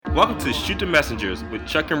Welcome to Shoot the Messengers with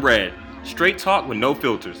Chuck and Brad. Straight talk with no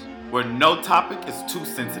filters. Where no topic is too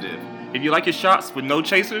sensitive. If you like your shots with no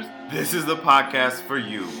chasers, this is the podcast for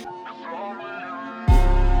you.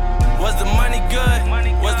 Was the money good?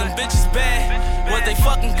 Was them bitches bad? Was they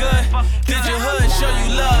fucking good? Did your hood show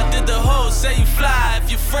you love? Did the hoes say you fly?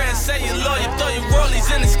 If your friends say you loyal, throw your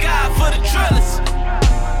rollies in the sky for the trellis.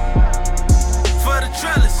 For the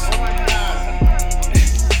trellis.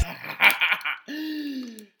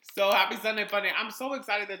 So happy Sunday Funday. I'm so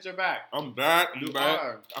excited that you're back. I'm back. You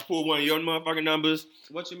are. I pulled one of your motherfucking numbers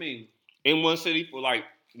What you mean? in one city for less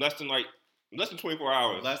than 24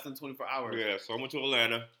 hours. Less than 24 hours. Yeah, so I went to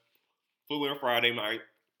Atlanta, flew in Friday night,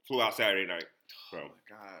 flew out Saturday night. So. Oh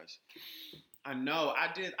my gosh. I know.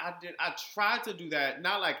 I tried to do that,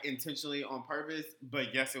 not like intentionally on purpose,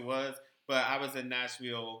 but yes it was. But I was in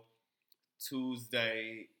Nashville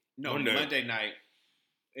Monday night,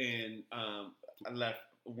 and I left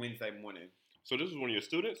Wednesday morning. So this is one of your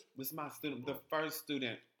students? This is my student, the first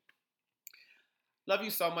student. Love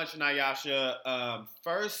you so much, Nyasha.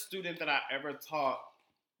 First student that I ever taught,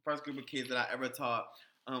 first group of kids that I ever taught.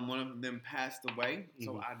 One of them passed away,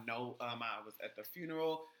 so I know I was at the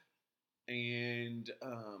funeral, and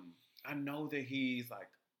I know that he's like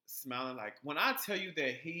smiling. Like when I tell you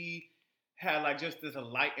that he had like just this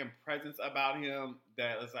light and presence about him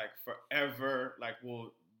that is like forever, like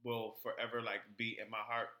will forever like be in my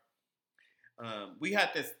heart. We had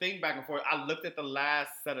this thing back and forth. I looked at the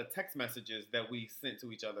last set of text messages that we sent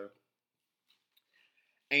to each other,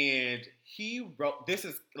 and he wrote. This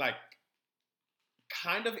is like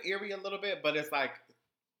kind of eerie a little bit, but it's like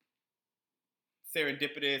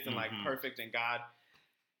serendipitous and like perfect in God.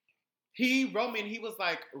 He wrote me and he was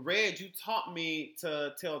like, "Red, you taught me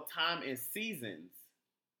to tell time and seasons,"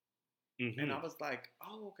 and I was like,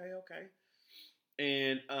 "Oh, okay."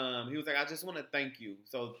 And he was like, "I just want to thank you.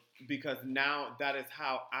 So because now that is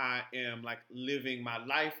how I am like living my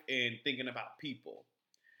life and thinking about people,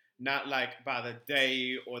 not like by the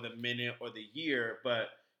day or the minute or the year, but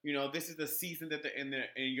you know, this is the season that they're in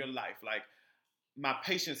your life. Like my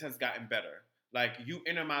patience has gotten better. Like you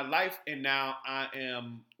enter my life and now I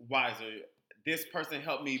am wiser. This person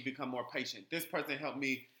helped me become more patient. This person helped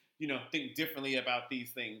me, you know, think differently about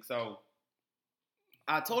these things." So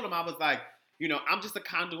I told him, I was like, you know, I'm just a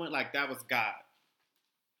conduit, like that was God.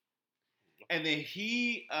 And then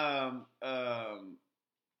he, I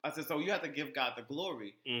said, "So you have to give God the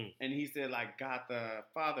glory." And he said, like, God the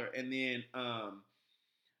Father. And then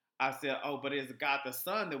I said, "Oh, but it's God the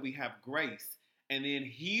Son that we have grace." And then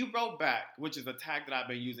he wrote back, which is a tag that I've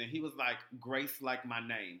been using. He was like, "Grace like my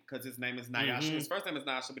name," because his name is Nyasha. His first name is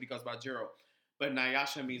Nyasha, but he goes by Gerald. But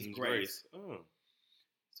Nyasha means grace.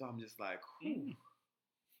 So I'm just like,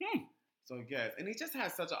 So yes, and he just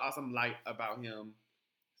has such an awesome light about him.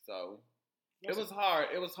 So it was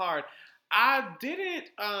hard. I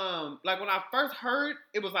didn't like when I first heard,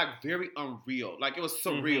 it was like very unreal. Like it was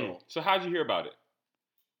surreal. So how'd you hear about it?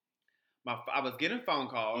 I was getting phone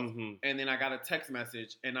calls, and then I got a text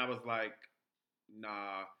message, and I was like,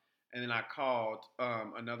 nah. And then I called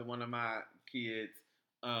another one of my kids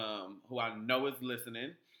who I know is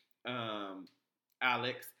listening,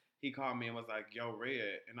 Alex. He called me and was like, "Yo,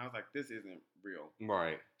 Red," and I was like, "This isn't real."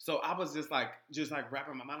 Right. So I was just like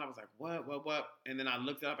wrapping my mind. I was like, "What?" And then I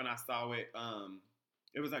looked it up and I saw it.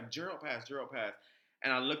 It was like Gerald passed,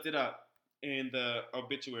 and I looked it up in the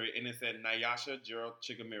obituary and it said Nyasha Gerald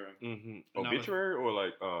Chigamira. Obituary or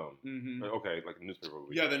like okay, like the newspaper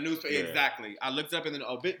obituary. Yeah, the newspaper, exactly. I looked up in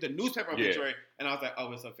the newspaper obituary and I was like,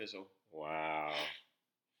 "Oh, it's official." Wow.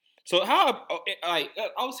 So how, I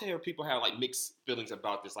always hear people have like mixed feelings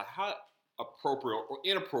about this. Like how appropriate or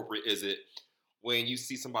inappropriate is it when you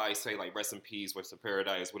see somebody say like "Rest in peace," "Rest in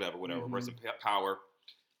paradise," whatever, "Rest in power,"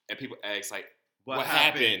 and people ask like, "What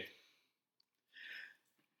happened?"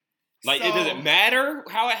 Like, does it matter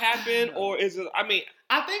how it happened, or is it? I mean,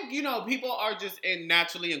 I think people are just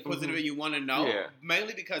naturally inquisitive. And you want to know,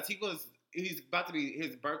 mainly because he's about to be.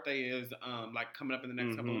 His birthday is like coming up in the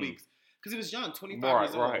next couple of weeks. Because he was young, 25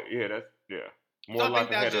 years old. Right, yeah, More so I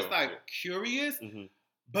think that's just like curious.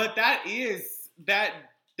 But that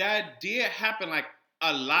did happen like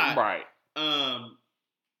a lot. Right.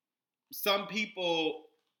 Some people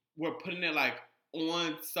were putting it like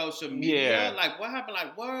on social media. Like, what happened?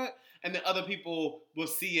 Like, what? And then other people will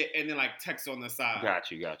see it and then like text on the side. Got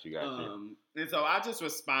you. And so I just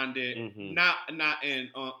responded, not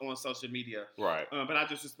on social media, right? But I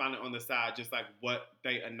just responded on the side, just like what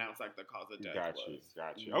they announced, like the cause of death.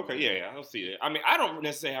 Got you. Okay, yeah, I don't see it. I mean, I don't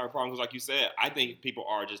necessarily have a problem because, like you said, I think people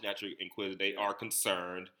are just naturally inquisitive. They are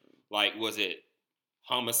concerned. Like, was it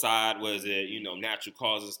homicide? Was it, natural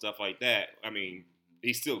causes and stuff like that? I mean,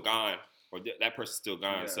 he's still gone, or that person's still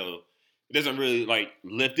gone. Yeah. So it doesn't really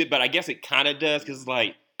lift it, but I guess it kind of does because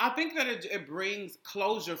I think that it brings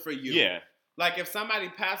closure for you. Yeah. Like if somebody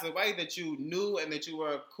passed away that you knew and that you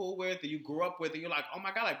were cool with, and you grew up with, and you're like, oh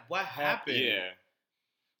my God, like what happened? Yeah.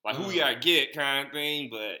 Like who we gotta get kind of thing,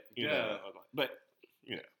 but but.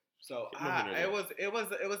 So it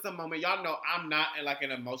was a moment. Y'all know I'm not like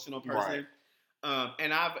an emotional person,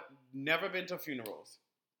 and I've never been to funerals.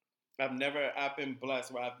 I've been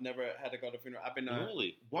blessed where I've never had to go to a funeral. I've been to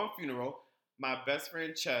one funeral. My best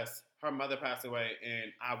friend Chess, her mother passed away,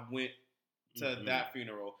 and I went to that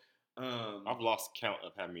funeral. I've lost count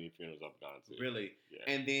of how many funerals I've gone to. Really? Yeah.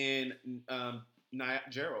 And then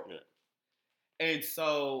Gerald. Yeah. And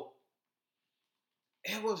so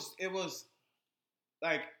it was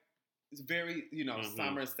like it's very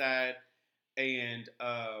summer sad, and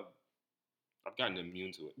I've gotten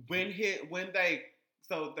immune to it. when they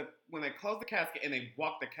closed the casket and they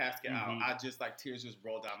walked the casket out, I just tears just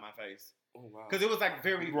rolled down my face. Oh wow! Because it was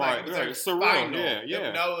very it was surreal. Final. Yeah.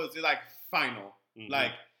 It was like final.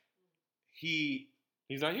 Like he's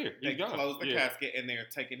not here. They closed the casket and they're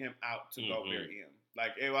taking him out to go bury him.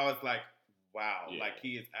 Like I was like, wow, like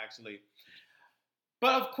he is actually.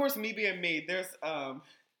 But of course, me being me, there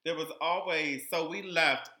was always, so we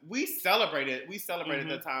left. We celebrated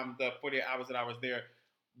the time, the 48 hours that I was there.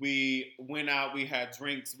 We went out. We had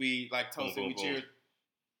drinks. We toasted. We cheered.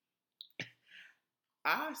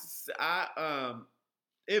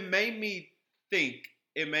 It made me think.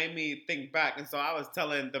 It made me think back, and so I was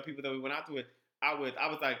telling the people that we went out to it. I was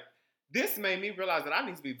like, this made me realize that I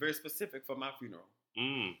need to be very specific for my funeral,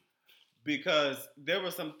 because there were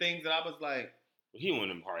some things that I was like. He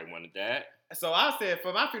wouldn't have probably wanted that. So I said,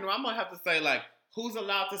 for my funeral, I'm gonna have to say who's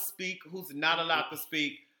allowed to speak, who's not allowed to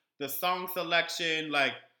speak, the song selection.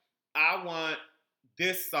 I want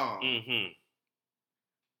this song,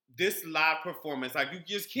 this live performance. You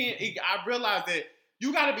just can't. I realize that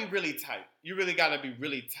you got to be really tight. You really got to be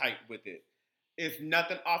really tight with it. It's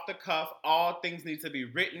nothing off the cuff. All things need to be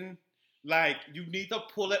written. You need to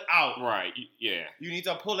pull it out. Right. Yeah. You need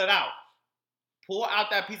to pull it out. Pull out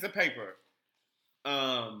that piece of paper.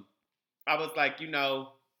 I was like,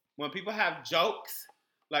 when people have jokes,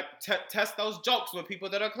 test those jokes with people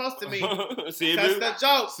that are close to me. Test the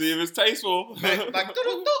jokes. See if it's tasteful. Is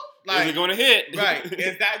it going to hit? Right.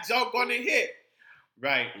 Is that joke going to hit?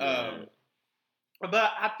 Right. Yeah.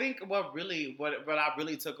 But I think what I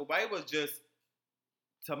really took away was just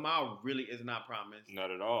tomorrow really is not promised.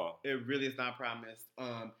 Not at all. It really is not promised.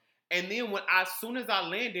 And then as soon as I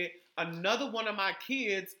landed, another one of my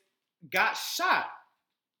kids got shot.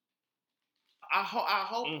 I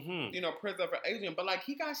hope prayers up for Adrian, but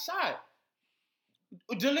he got shot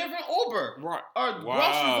delivering Uber, right, or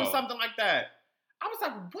groceries or something like that. I was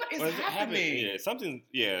like, what is happening? Yeah, something.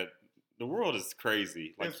 Yeah, the world is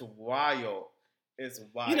crazy. It's wild. It's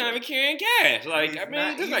wild. You're not even carrying cash.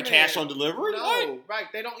 There's not cash on delivery. No, right?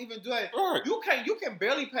 They don't even do it. Right. You can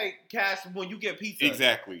barely pay cash when you get pizza.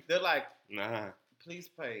 Exactly. They're like, nah. Please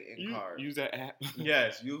pay in card. Use that app.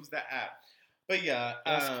 Yes, use the app. But yeah,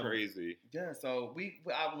 that's crazy. Yeah, so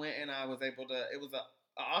I went and I was able to. It was an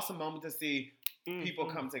awesome moment to see people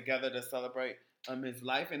come together to celebrate his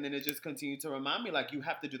life, and then it just continued to remind me you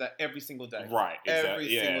have to do that every single day. Right. Exactly.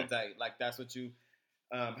 Every single day, that's what you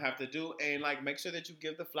have to do, and make sure that you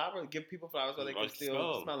give people flowers so they can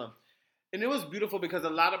still smell them. And it was beautiful because a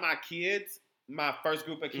lot of my kids, my first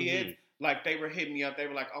group of kids. They were hitting me up. They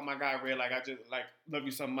were like, "Oh my God, Red! I just love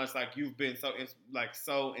you so much. You've been so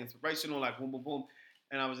so inspirational. Boom, boom, boom."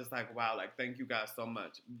 And I was just like, "Wow! Thank you guys so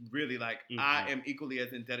much. Really, I am equally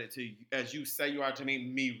as indebted to you as you say you are to me.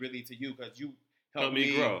 Me really to you because you helped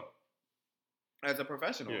me grow as a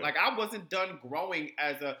professional. Yeah. I wasn't done growing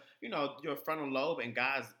as a your frontal lobe and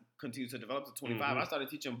guys continue to develop to 25. I started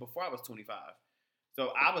teaching before I was 25."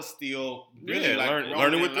 So I was still really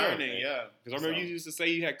learning with them. Yeah, because I remember you used to say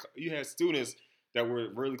you had students that were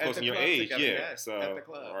really close in your age. Together, yeah, yes, so at the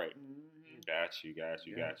club. Right, got you.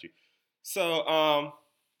 So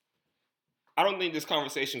I don't think this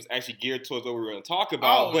conversation was actually geared towards what we were going to talk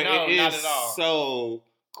about, but it is not at all. So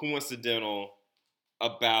coincidental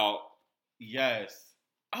about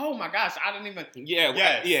Oh my gosh, I didn't even.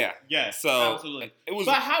 Yes. So absolutely. It was.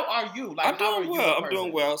 But how are you? I'm doing well. I'm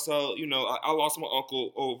doing well. So I lost my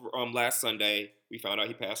uncle over last Sunday. We found out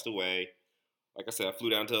he passed away. Like I said, I flew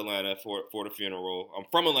down to Atlanta for the funeral. I'm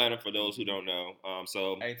from Atlanta, for those who don't know.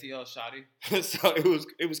 So ATL Shotty. So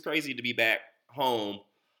it was crazy to be back home.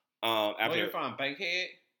 Where you from? Bankhead?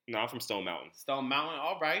 No, I'm from Stone Mountain. Stone Mountain.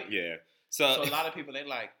 All right. Yeah. So a lot of people they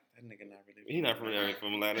that nigga not really. He's not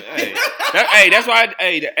from Atlanta. Hey, that's why.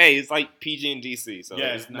 It's like PG and DC, so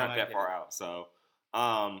it's not that far out. So,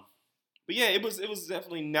 but yeah, it was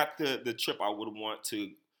definitely not the trip I would want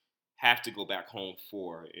to have to go back home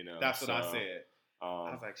for. That's what I said.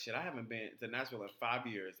 I was like, shit, I haven't been to Nashville in 5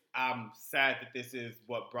 years. I'm sad that this is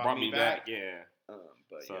what brought me back. Yeah.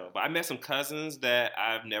 But I met some cousins that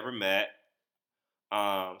I've never met.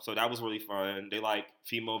 So that was really fun. They like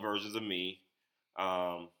female versions of me.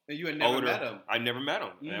 And you had never met them. I never met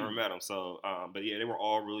them. So, but yeah, they were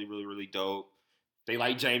all really, really, really dope. They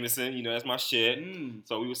like Jameson, that's my shit.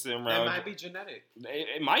 So we were sitting around. It might be genetic.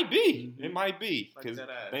 It might be. Mm-hmm. It might be because like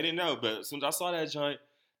they didn't know. But as soon as I saw that joint,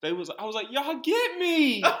 I was like, y'all get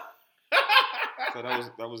me. So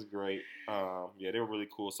that was great. Yeah, they were really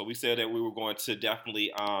cool. So we said that we were going to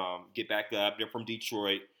definitely get back up. They're from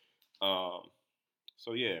Detroit.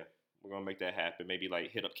 So yeah, we're gonna make that happen. Maybe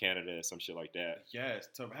like hit up Canada or some shit like that. Yes.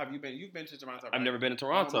 Have you been? You've been to Toronto? Right? I've never been to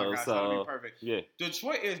Toronto. Oh my gosh, so that'll be perfect. Yeah.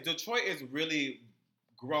 Detroit is really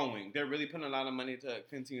growing. They're really putting a lot of money to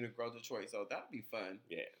continue to grow Detroit. So that'd be fun.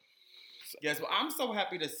 Yeah. Yes, well, I'm so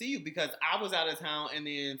happy to see you because I was out of town, and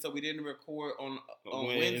then so we didn't record on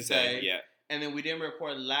Wednesday. Yeah. And then we didn't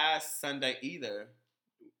record last Sunday either.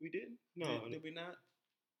 We did? No. Did we not?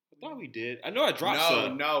 I thought we did. I know I dropped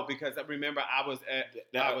some. No, because remember I was at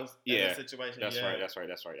a situation. That's right.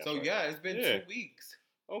 So yeah, it's been 2 weeks.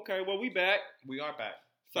 Okay, well we back. We are back.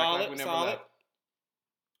 Solid. Left.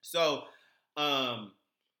 So,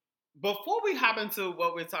 before we hop into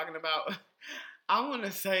what we're talking about, I want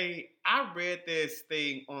to say I read this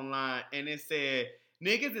thing online and it said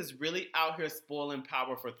niggas is really out here spoiling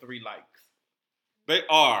power for 3 likes. They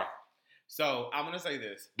are. So I'm gonna say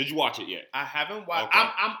this. Did you watch it yet? I haven't watched. Okay.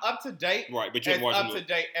 I'm up to date. Right, but you're as watching up to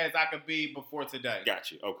date as I could be before today.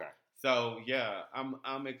 Got you. Okay. So yeah,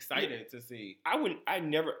 I'm excited to see. I would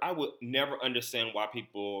never understand why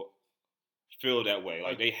people feel that way.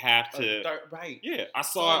 Like they have to. Right. Yeah, I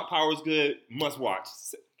saw Power's good. Must watch.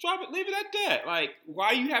 Drop it. Leave it at that. Like,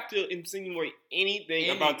 why you have to insinuate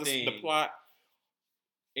anything about the plot?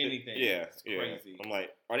 Anything. Yeah, it's crazy. I'm like,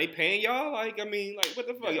 are they paying y'all? Like, I mean, like, what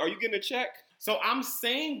the fuck? Are you getting a check? So I'm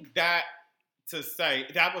saying that to say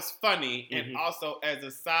that was funny, and also as a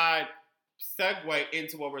side segue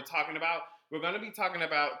into what we're talking about, we're going to be talking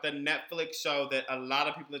about the Netflix show that a lot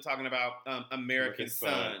of people are talking about, American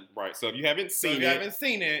Son. Right. So if you haven't seen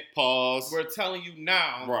it, pause. We're telling you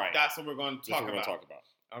now. Right. That's what we're going to talk about.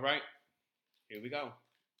 All right. Here we go.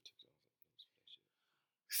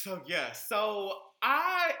 So yeah. So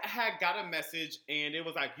I had got a message and it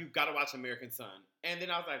was like, you got to watch American Son. And then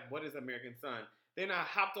I was like, what is American Son? Then I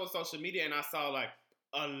hopped on social media and I saw like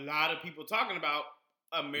a lot of people talking about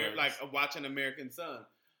watching American Son.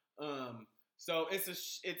 So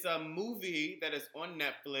it's a movie that is on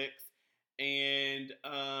Netflix, and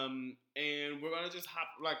we're gonna just hop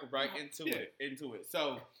like right into it.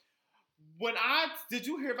 So did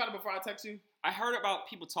you hear about it before I text you? I heard about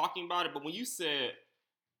people talking about it, but when you said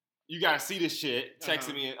you gotta see this shit,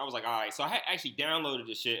 texted me, and I was like, all right. So I had actually downloaded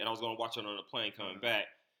the shit, and I was gonna watch it on the plane coming back.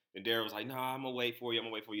 And Darren was like, "Nah, I'm gonna wait for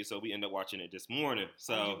you." So we ended up watching it this morning.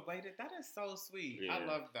 So you waited. That is so sweet. Yeah. I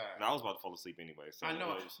love that. No, I was about to fall asleep anyway. So I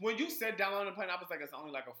know. When you said download the plane, I was like, it's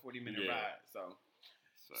only like a 40-minute ride.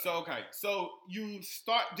 So okay. So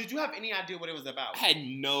did you have any idea what it was about? I had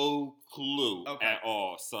no clue at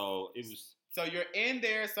all. So it was. So you're in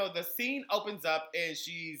there. So the scene opens up and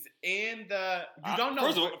she's in the. You don't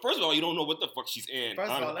know. First of all, you don't know what the fuck she's in. I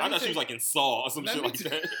thought she was like in Saw or some shit like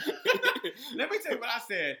that. Let me tell you what I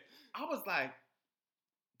said. I was like,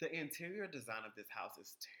 the interior design of this house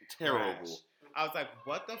is terrible. I was like,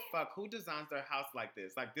 what the fuck? Who designs their house like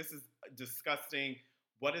this? Like, this is disgusting.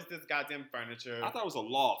 What is this goddamn furniture? I thought it was a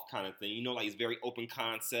loft kind of thing. You know, like it's very open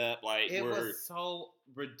concept. Like it was so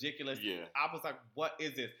ridiculous. Yeah. I was like, what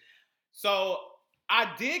is this? So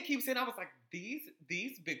I did keep saying, I was like, these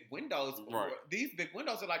big windows, these big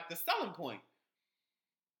windows are like the selling point.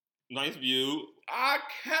 Nice view. I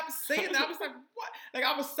kept saying that. I was like, what? Like,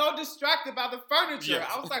 I was so distracted by the furniture. Yes.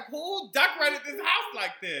 I was like, who decorated this house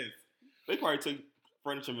like this? They probably took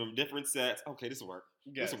furniture from different sets. Okay, this will work.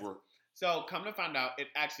 Yes. This will work. So, come to find out, it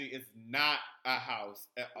actually is not a house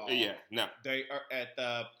at all. Yeah, no. They are at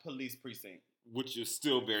the police precinct. Which is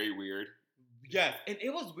still very weird. Yes, and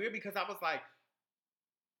it was weird because I was like,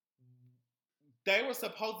 they were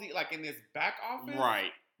supposedly, like, in this back office.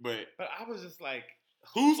 Right, but I was just like,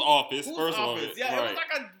 whose office? First office? Yeah, right. It was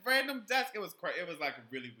like a random desk. It was like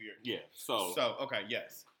really weird. Yeah. So okay,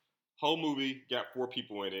 yes. Whole movie got 4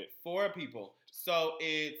 people in it. 4 people. So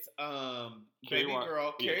it's baby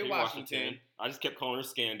girl Kerry Washington. I just kept calling her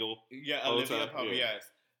Scandal. Yeah, Olivia Pope. Yes.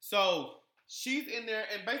 So she's in there,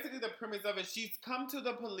 and basically the premise of it, she's come to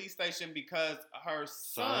the police station because her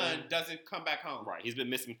son doesn't come back home. Right. He's been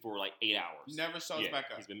missing for like 8 hours. Never shows back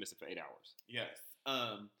up. He's been missing for 8 hours. Yes.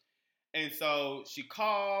 And so she's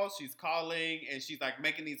calling, and she's like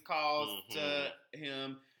making these calls to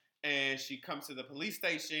him. And she comes to the police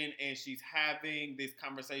station, and she's having this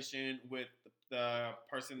conversation with the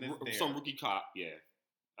person that's there. Some rookie cop,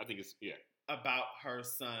 I think it's, about her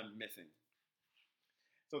son missing.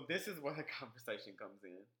 So this is where the conversation comes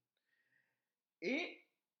in. It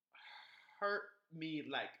hurt me,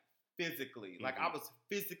 like, physically. Like, I was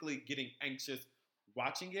physically getting anxious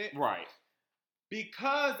watching it. Right.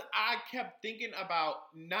 Because I kept thinking about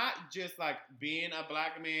not just, like, being a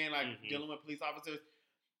black man, like, dealing with police officers.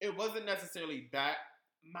 It wasn't necessarily that.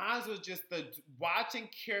 Mine was just the watching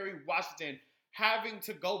Kerry Washington having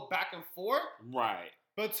to go back and forth. Right.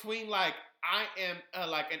 Between, like, I am,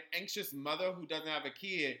 like, an anxious mother who doesn't have a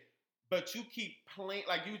kid, but you keep playing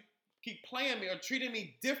me or treating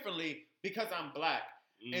me differently because I'm black.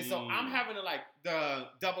 And so I'm having to, like, the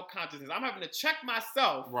double consciousness. I'm having to check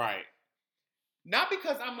myself. Right. Not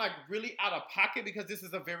because I'm, like, really out of pocket, because this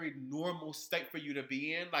is a very normal state for you to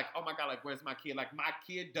be in. Like, oh, my God, like, where's my kid? Like, my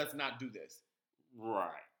kid does not do this. Right.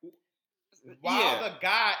 While the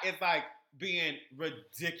guy is, like, being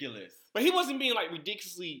ridiculous. But he wasn't being, like,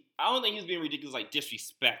 ridiculously... I don't think he was being ridiculously, like,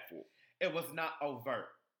 disrespectful. It was not overt.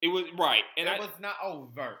 It was... Right. And it was not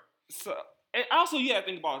overt. So... And also, you have to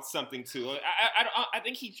think about something, too. I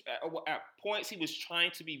think he... At points, he was trying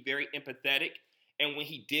to be very empathetic. And when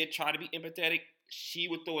he did try to be empathetic, she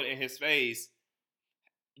would throw it in his face.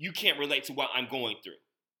 You can't relate to what I'm going through.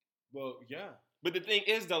 Well, yeah. But the thing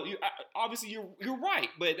is, though, obviously you're right.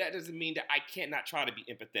 But that doesn't mean that I cannot try to be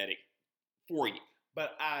empathetic for you.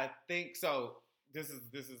 But I think so. This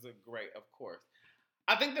is a great, of course.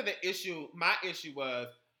 I think that my issue was,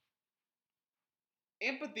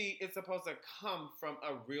 empathy is supposed to come from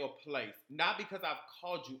a real place, not because I've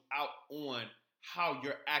called you out on how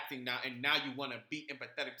you're acting now, and now you want to be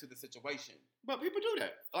empathetic to the situation. But people do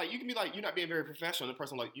that. Like, you can be like, you're not being very professional. The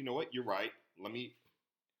person like, you know what? You're right. Let me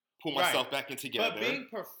pull myself back in together. But being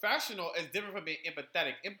professional is different from being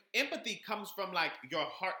empathetic. Empathy comes from, like, your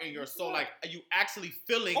heart and your soul. Like, are you actually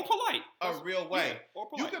feeling or polite a real way? Yeah, or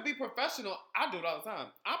polite. You could be professional. I do it all the time.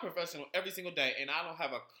 I'm professional every single day, and I don't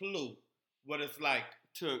have a clue what it's like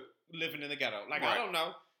to living in the ghetto. Like, I don't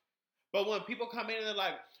know. But when people come in and they're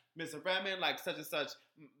like, Mr. Redman, like, such and such,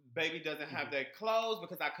 baby doesn't have their clothes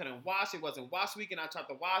because I couldn't wash. It wasn't wash week, and I tried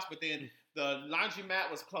to wash, but then the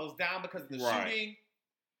laundromat was closed down because of the shooting.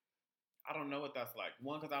 I don't know what that's like.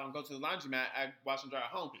 One, because I don't go to the laundromat. I wash and dry at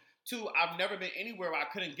home. Two, I've never been anywhere where I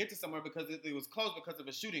couldn't get to somewhere because it was closed because of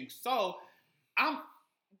a shooting. So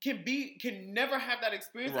can never have that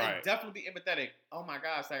experience and definitely be empathetic. Oh my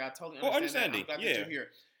gosh, like, I totally understand that. I'm glad that you're here.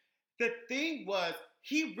 The thing was,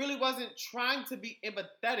 he really wasn't trying to be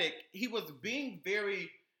empathetic. He was being very...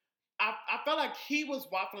 I felt like he was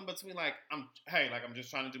waffling between, like, I'm just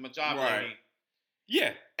trying to do my job, lady.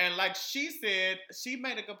 Yeah. And, like, she said, she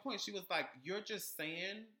made a good point. She was like, you're just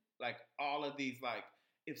saying, like, all of these, like,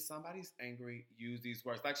 if somebody's angry, use these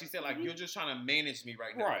words. Like she said, like, you're just trying to manage me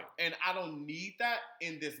right now. Right. And I don't need that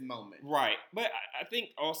in this moment. Right. But I think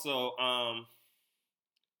also...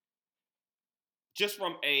 just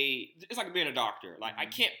from it's like being a doctor. Like, I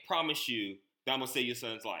can't promise you that I'm going to save your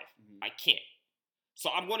son's life. I can't. So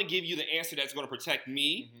I'm going to give you the answer that's going to protect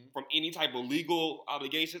me from any type of legal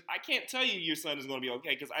obligations. I can't tell you your son is going to be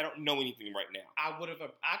okay because I don't know anything right now.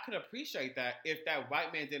 I could appreciate that if that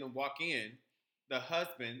white man didn't walk in, the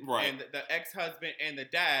husband and the ex-husband and the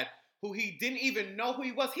dad, who he didn't even know who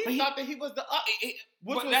he was. He thought that he was the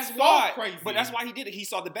which was that's so why, crazy. But that's why he did it. He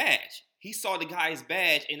saw the badge. He saw the guy's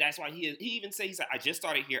badge, and that's why he even said, I just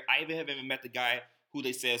started here. I haven't even met the guy who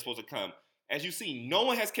they said is supposed to come. As you see, no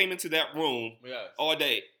one has came into that room all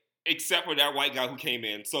day except for that white guy who came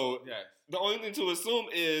in. So the only thing to assume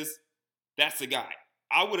is that's the guy.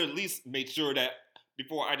 I would at least make sure that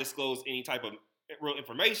before I disclose any type of real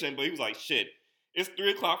information, but he was like, shit, it's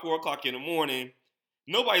 3 o'clock, 4 o'clock in the morning.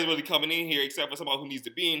 Nobody's really coming in here except for somebody who needs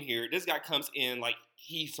to be in here. This guy comes in like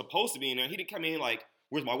he's supposed to be in there. He didn't come in like,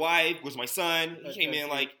 where's my wife? Where's my son? He came in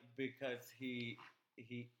like... Because he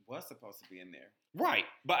was supposed to be in there. Right.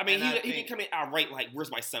 But I mean, he didn't come in outright like,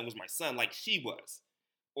 where's my son? Where's my son? Like she was.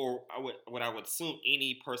 Or what I would assume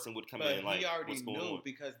any person would come in like, he already what's going knew on?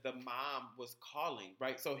 Because the mom was calling,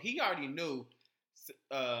 right? So he already knew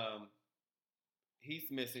he's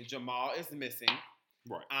missing. Jamal is missing.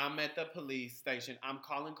 Right. I'm at the police station. I'm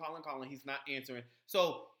calling. He's not answering.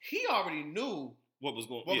 So he already knew what was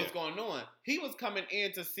going on. He was coming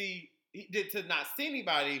in to see to not see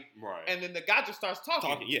anybody. Right. And then the guy just starts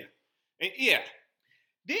talking. Yeah. And, yeah.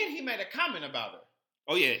 Then he made a comment about her.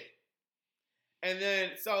 Oh, yeah. And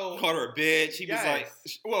then, so... Called her a bitch. He was Yes. like...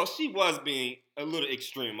 Well, she was being a little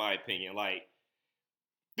extreme, in my opinion. Like,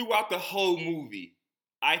 throughout the whole movie,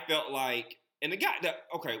 I felt like... And the guy...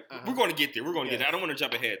 Okay, we're going to get there. We're going to get there. I don't want to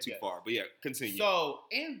jump ahead too far. But yeah, continue. So,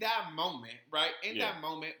 in that moment, right? In Yeah. that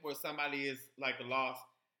moment where somebody is, like, lost...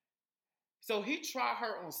 So, he tried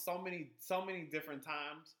her on so many different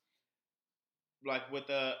times. Like, with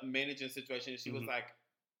the managing situation. She was like...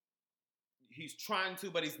 He's trying to,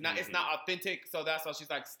 but he's not. It's not authentic. So that's why she's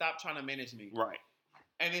like, "Stop trying to manage me." Right.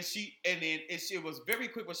 And then it was very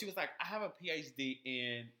quick. But she was like, "I have a PhD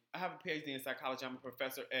in psychology. I'm a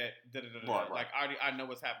professor at da da da da." Right. Like I know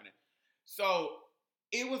what's happening. So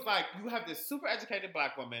it was like you have this super educated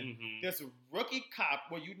black woman, this rookie cop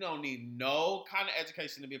where you don't need no kind of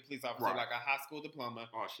education to be a police officer, like a high school diploma.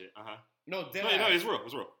 Oh shit. No, No, it's real.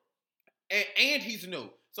 It's real. And he's new.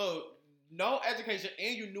 So no education,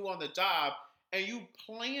 and you're new on the job, and you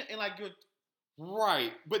playing and like you're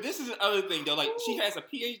right. But this is the other thing though. Like she has a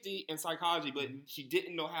PhD in psychology, but she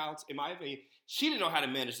didn't know how to, in my opinion, she didn't know how to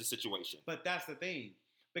manage the situation. But that's the thing,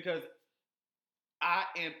 because I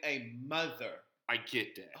am a mother. I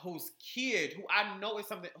get that. Whose kid, who I know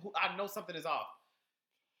something is off.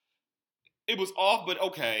 It was off, but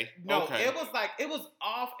okay. No, okay. it was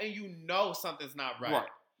off, and you know something's not right.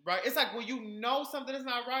 Right. It's like when you know something is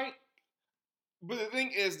not right. But the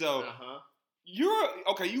thing is, though, you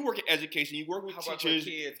work in education, you work with teachers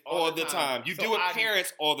kids all the time. You deal with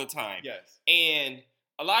parents all the time. Yes. And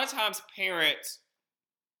a lot of times parents,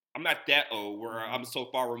 I'm not that old where I'm so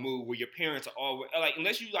far removed where your parents are always, like,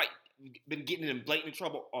 unless you, like, been getting in blatant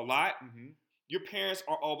trouble a lot, your parents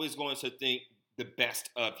are always going to think the best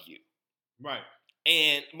of you. Right.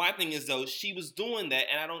 And my thing is, though, she was doing that,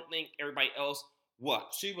 and I don't think everybody else was.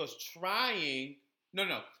 She was trying.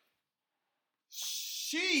 No.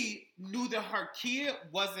 She knew that her kid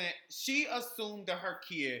wasn't. She assumed that her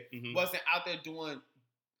kid wasn't out there doing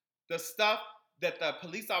the stuff that the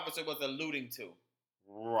police officer was alluding to.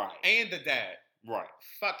 Right. And the dad. Right.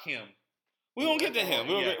 Fuck him. We're going to get to him.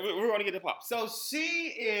 We're going to get to Pop. So she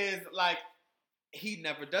is like, he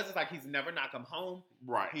never does it. Like, he's never not come home.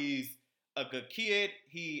 Right. He's a good kid.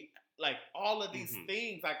 He, like, all of these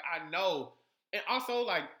things, like, I know. And also,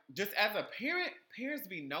 like, just as a parent, parents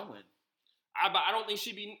be knowing. But I don't think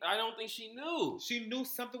she knew. She knew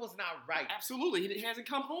something was not right. Absolutely. He hasn't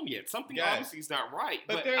come home yet. Something obviously is not right.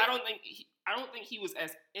 But I don't think he was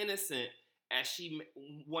as innocent as she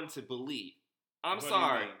wanted to believe. I'm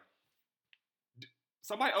sorry.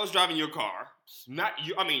 Somebody else driving your car. Not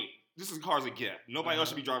you. I mean, this is car's a gift. Nobody else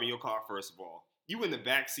should be driving your car, first of all. You in the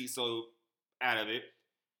backseat, so out of it.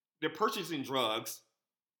 They're purchasing drugs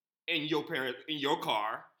in your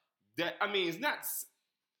car. That, I mean, it's not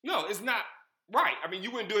right. I mean,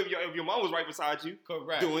 you wouldn't do it if your mom was right beside you.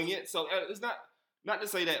 Correct. Doing it. So it's not to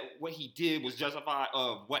say that what he did was justified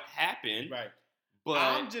of what happened. Right. But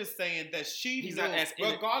I'm just saying that she knew,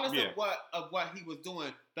 regardless of what he was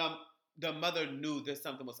doing, the mother knew that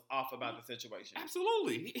something was off about the situation.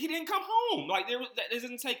 Absolutely. He didn't come home. Like, that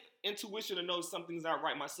doesn't take intuition to know something's not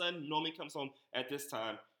right. My son normally comes home at this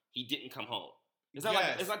time. He didn't come home. It's not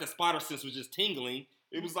like the spotter sense was just tingling.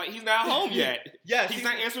 It was like, he's not home yet. Yes. He's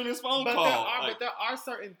not answering his phone call. But there are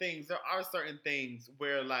certain things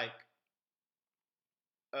where, like,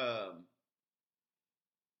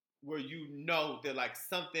 where you know that, like,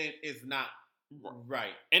 something is not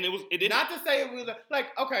right. And it didn't. Not to say it was like,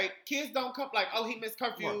 okay, kids don't come, like, oh, he missed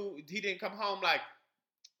curfew, he didn't come home, like,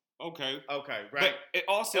 okay, right. But it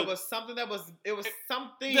was something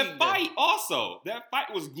something. The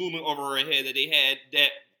fight was glooming over her head that they had that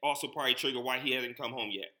also probably triggered why he hasn't come home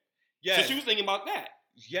yet. Yes. So she was thinking about that.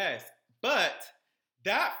 Yes. But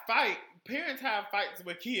that fight, parents have fights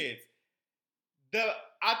with kids.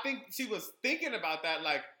 I think she was thinking about that,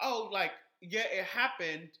 like, oh, like, yeah, it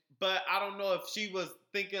happened, but I don't know if she was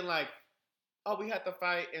thinking, like, oh, we had to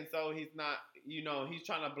fight, and so he's not, he's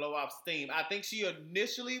trying to blow off steam. I think she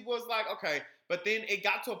initially was like, okay, but then it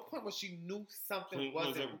got to a point where she knew something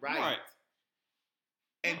wasn't right.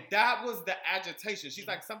 And that was the agitation. She's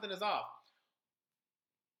like, something is off.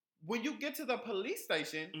 When you get to the police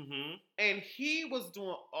station, and he was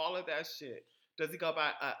doing all of that shit, does he go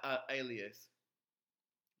by a alias?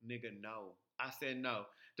 Nigga, no. I said no.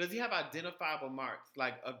 Does he have identifiable marks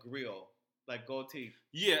like a grill, like gold teeth?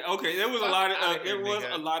 Yeah, okay. There was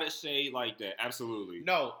a lot of shade like that. Absolutely.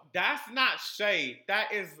 No, that's not shade.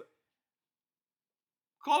 That is,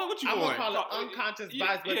 call it what you want. I'm gonna call it unconscious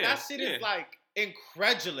bias, but that shit is like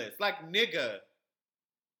incredulous. Like, nigga.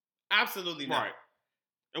 Absolutely not. Right.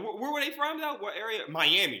 And where were they from, though? What area?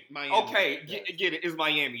 Miami. Miami. Okay, Yes. get it. It's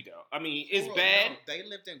Miami, though. I mean, it's Coral- bad. no, they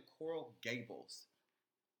lived in Coral Gables.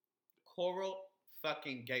 Coral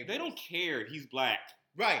fucking Gables. They don't care. He's black.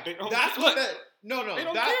 Right. They don't- That's look, what the no. they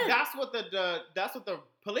don't care. That's what the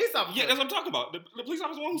police officer. Yeah, that's what I'm talking about. The police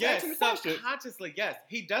officer who's yes, asking the question. subconsciously, yes,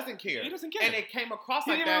 he doesn't care. He doesn't care. And it came across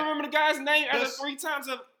He like didn't that. even remember the guy's name But after 3 times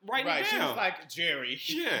of writing Right. it She down. was like Jerry.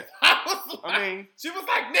 Yeah. I was like, I mean, she was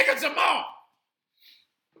like nigga Jamal.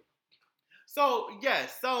 So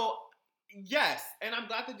yes, and I'm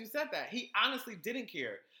glad that you said that. He honestly didn't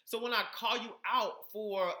care. So when I call you out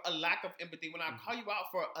for a lack of empathy, when I call you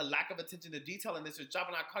out for a lack of attention to detail in this your job,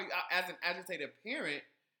 and I call you out as an agitated parent,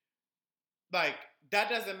 like that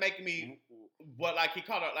doesn't make me what like he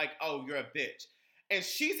called her like, oh, you're a bitch. And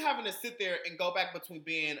she's having to sit there and go back between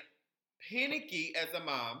being panicky as a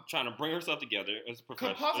mom, trying to bring herself together as a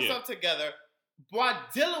professional. compose herself together while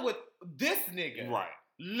dealing with this nigga. Right.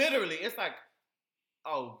 Literally, it's like,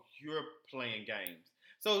 oh, you're playing games.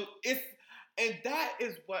 So and that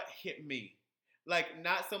is what hit me. Like,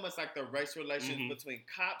 not so much like the racial relations between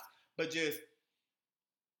cops, but just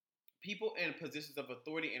people in positions of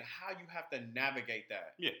authority and how you have to navigate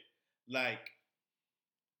that. Yeah. Like,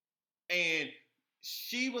 and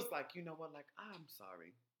she was like, you know what? Like, I'm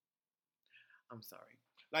sorry.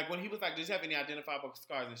 Like, when he was like, did you have any identifiable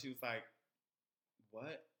scars? And she was like,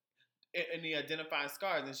 what? Any identifying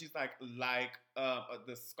scars? And she's like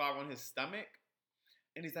the scar on his stomach.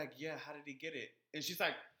 And he's like, yeah, how did he get it? And she's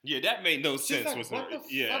like, yeah, that made no she's sense. like, what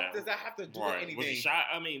the fuck does that have to do with anything? Was he shot?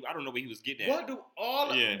 I mean, I don't know what he was getting at. What do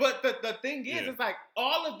all? Yeah. But the thing is, it's like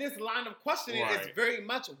all of this line of questioning is Right. very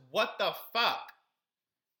much what the fuck.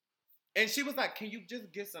 And she was like, can you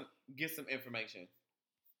just get some information?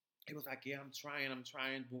 He was like, yeah, I'm trying,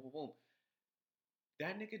 boom, boom, boom.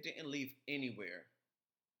 That nigga didn't leave anywhere.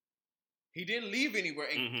 He didn't leave anywhere,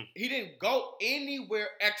 and he didn't go anywhere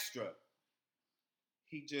extra.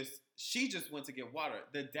 She just went to get water.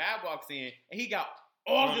 The dad walks in, and he got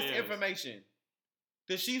all this information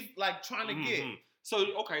that she's like trying to get. So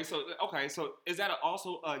is that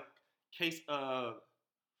also a case of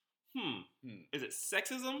is it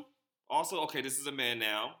sexism? Also, okay, this is a man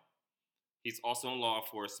now. He's also in law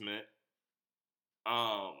enforcement.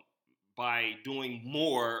 By doing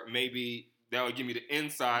more, maybe that would give me the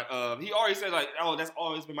insight of. He already said like, oh, that's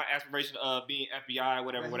always been my aspiration of being FBI,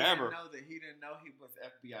 whatever. He didn't know he was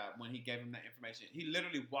FBI when he gave him that information. He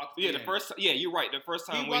literally walked in. You're right. The first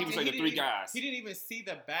time when he was like the 3 guys. He didn't even see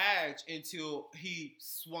the badge until he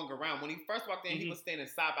swung around. When he first walked in, he was standing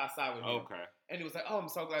side by side with him. Okay. And he was like, oh, I'm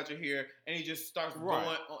so glad you're here. And he just starts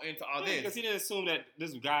going into all this. Because he didn't assume that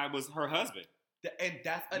this guy was her husband. And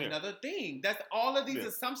that's another thing. That's all of these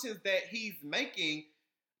assumptions that he's making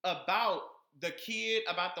about the kid,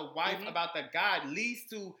 about the wife, about the guy leads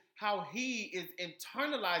to how he is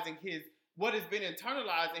internalizing what has been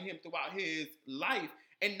internalized in him throughout his life.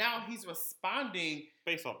 And now he's responding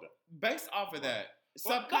based off of that.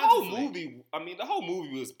 Subconsciously. The whole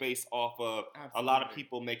movie was based off of a lot of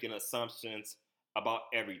people making assumptions about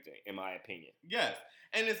everything, in my opinion. Yes.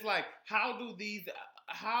 And it's like, how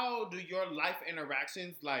do your life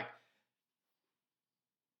interactions like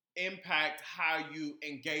impact how you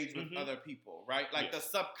engage with other people, right? Like the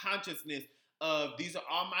subconsciousness of these are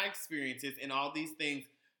all my experiences and all these things.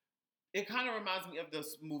 It kind of reminds me of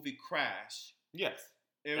this movie Crash. Yes.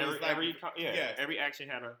 Every action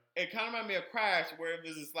had a. It kind of reminded me of Crash, where it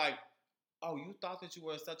was just like, oh, you thought that you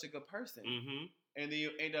were such a good person, and then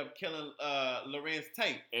you end up killing Lorenz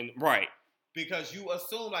Tate, and right because you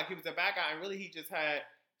assumed like he was a bad guy, and really he just had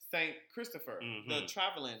Saint Christopher, the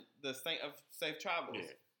saint of safe travels.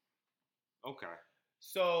 Yeah. Okay.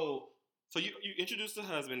 So you introduced the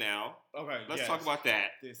husband now. Okay. Let's talk about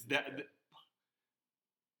that.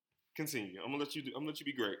 Continue. I'm gonna let you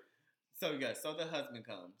be great. So the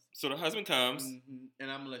husband comes.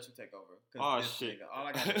 And I'm gonna let you take over. Oh shit! Nigga, all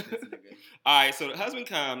I got is this nigga. All right. So the husband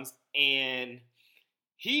comes, and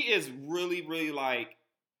he is really, really like,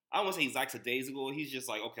 I don't want to say he's lackadaisical. He's just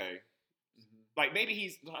like, okay, like maybe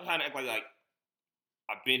he's trying to act like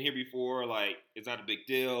I've been here before. Like it's not a big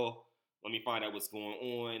deal. Let me find out what's going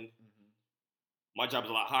on. My job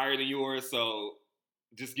is a lot higher than yours, so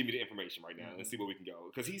just give me the information right now and see where we can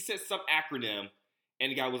go. Because he said some acronym,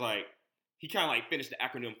 and the guy was like, he kind of like finished the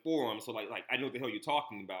acronym for him. So like I know what the hell you're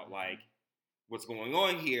talking about, like what's going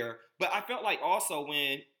on here. But I felt like also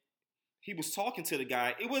when he was talking to the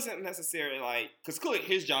guy, it wasn't necessarily like, because clearly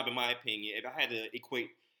his job, in my opinion, if I had to equate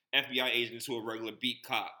FBI agent to a regular beat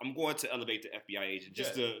cop. I'm going to elevate the FBI agent,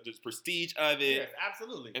 just the prestige of it. Yes,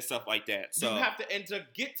 absolutely. And stuff like that. So you have to, and to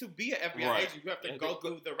get to be an FBI agent, you have to go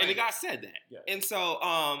through the ranks. And the guy said that. Yes. And so,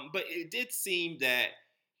 but it did seem that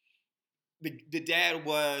the dad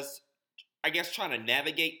was, I guess, trying to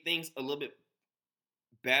navigate things a little bit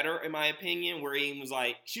better, in my opinion, where he was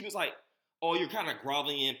like, she was like, oh, you're kind of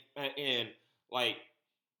groveling in like,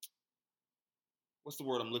 what's the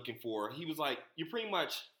word I'm looking for? He was like, you're pretty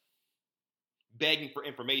much begging for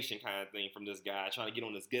information kind of thing from this guy, trying to get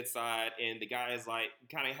on his good side. And the guy is like, you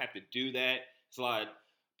kind of have to do that. It's like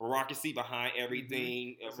bureaucracy behind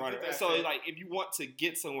everything. Mm-hmm. So like, if you want to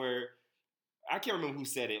get somewhere, I can't remember who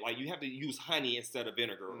said it, like you have to use honey instead of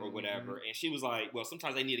vinegar or whatever. And she was like, well,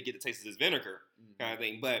 sometimes they need to get the taste of this vinegar kind of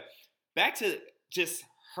thing. But back to just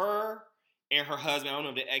her and her husband, I don't know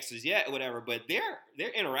if they're exes yet or whatever, but their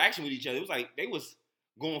interaction with each other, it was like they was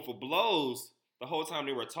going for blows the whole time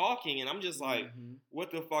they were talking, and I'm just like, what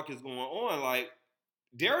the fuck is going on? Like,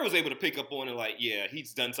 Daryl was able to pick up on it, like, yeah,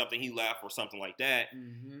 he's done something, he left or something like that,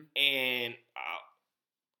 and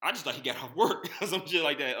I just thought he got off work or some shit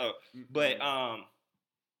like that. But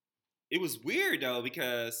it was weird though,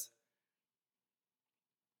 because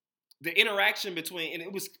the interaction between, and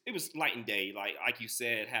it was light and day, like you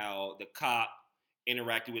said, how the cop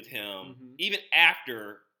interacted with him even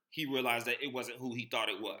after he realized that it wasn't who he thought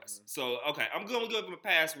it was. So, okay, I'm going to give him a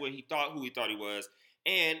pass where he thought who he thought he was.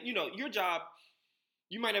 And, you know, your job,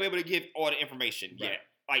 you might not be able to give all the information yet.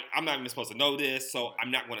 Like, I'm not even supposed to know this, so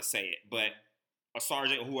I'm not going to say it. But a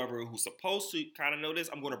sergeant or whoever who's supposed to kind of know this,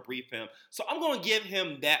 I'm going to brief him. So I'm going to give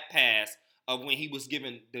him that pass of when he was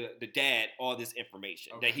giving the dad all this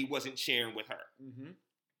information that he wasn't sharing with her.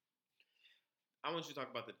 I want you to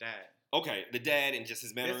talk about the dad. Okay, the dad and just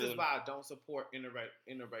his mannerism. This is why I don't support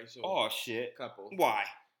interracial couples. Why?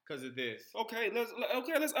 Because of this. Okay,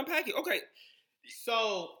 let's unpack it. Okay.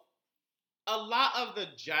 So, a lot of the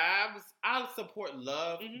jabs, I support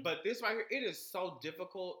love, but this right here, it is so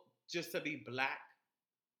difficult just to be black.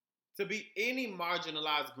 To be any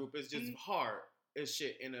marginalized group is just hard as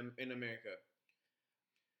shit in America.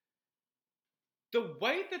 The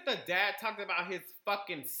way that the dad talked about his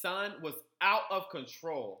fucking son was out of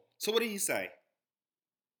control. So what did he say?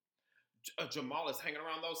 Jamal is hanging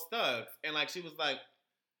around those thugs. And like, she was like,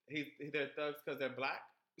 they're thugs because they're black?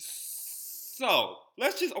 So,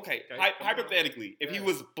 let's just, hypothetically, if he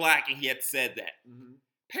was black and he had said that,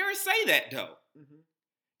 parents say that though.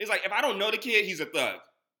 It's like, if I don't know the kid, he's a thug.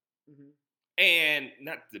 And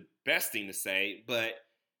not the best thing to say, but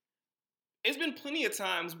it's been plenty of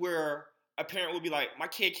times where a parent will be like, my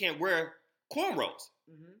kid can't wear cornrows.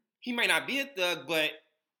 He might not be a thug, but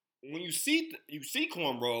when you see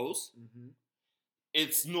cornrows,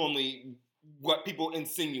 it's normally what people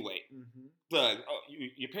insinuate. Thug. Oh,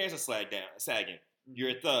 your parents are sagging.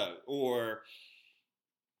 You're a thug. Or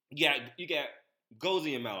you got goals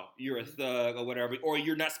in your mouth. You're a thug or whatever. Or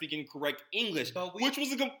you're not speaking correct English, which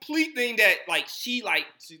was a complete thing that she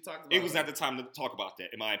talked about. It was not the time to talk about that,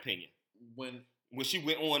 in my opinion. When she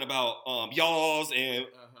went on about y'alls and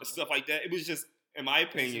stuff like that, it was just, in my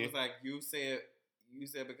opinion, she was like, you said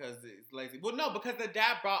because it's lazy. Well, no, because the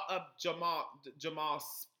dad brought up Jamal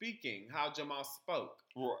speaking, how Jamal spoke.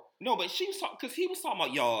 Right. No, but she was because he was talking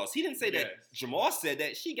about y'alls. He didn't say that. Jamal said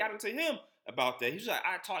that. She got into him about that. He was like,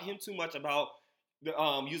 I taught him too much about the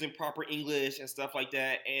using proper English and stuff like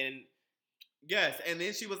that. And yes, and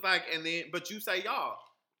then she was like, but you say y'all.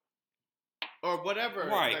 Or whatever.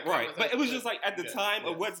 Right. But it was just like at the time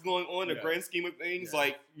of what's going on, the grand scheme of things,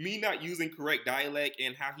 like me not using correct dialect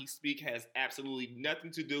and how he speak has absolutely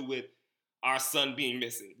nothing to do with our son being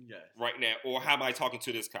missing right now, or how am I talking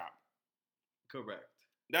to this cop? Correct.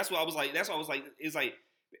 That's what I was like. It's like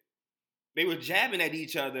they were jabbing at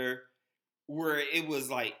each other where it was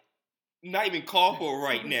like not even called for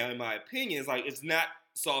right now, in my opinion. It's like it's not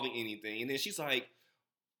solving anything. And then she's like,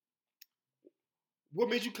 what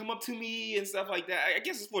made you come up to me and stuff like that? I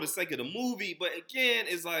guess it's for the sake of the movie, but again,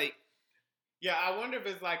 it's like... Yeah, I wonder if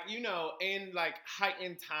it's like, you know, in like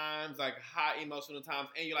heightened times, like high emotional times,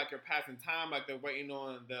 and you're passing time, like they're waiting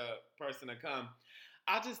on the person to come.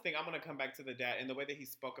 I just think I'm going to come back to the dad and the way that he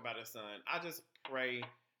spoke about his son. I just pray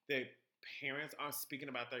that parents aren't speaking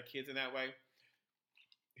about their kids in that way.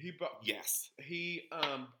 He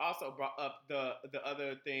also brought up the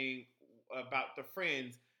other thing about the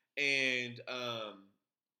friends. And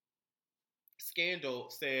Scandal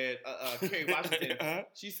said, Kerry Washington,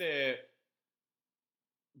 she said,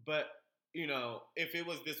 but, you know, if it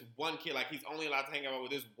was this one kid, like he's only allowed to hang out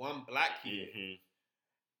with this one black kid.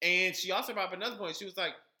 And she also brought up another point. She was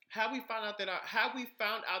like, Had we found out that our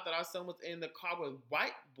son was in the car with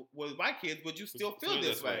white kids, would you still feel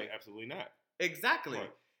this way? Absolutely not. Exactly.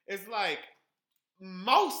 Right. It's like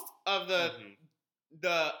most of the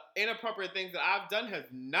inappropriate things that I've done has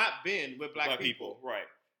not been with black people. Right.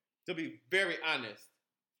 To be very honest.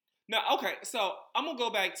 Now, okay, so I'm gonna go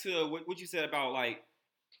back to what you said about like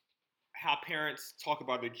how parents talk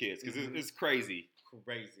about their kids because it's crazy.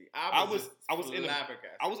 Crazy. I was in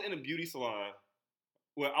a beauty salon.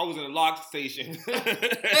 Well, I was in a log station. I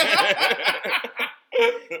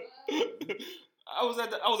was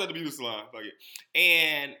at the beauty salon,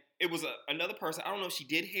 and it was another person. I don't know if she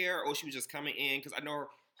did hair or she was just coming in because I know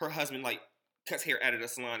her husband like cuts hair out of the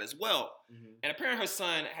salon as well. Mm-hmm. And apparently her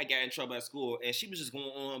son had gotten in trouble at school, and she was just going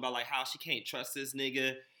on about like how she can't trust this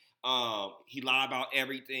nigga. He lied about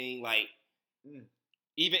everything. Like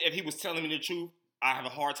even if he was telling me the truth, I have a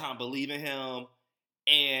hard time believing him.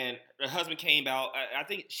 And her husband came out. I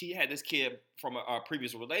think she had this kid from a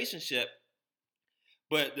previous relationship.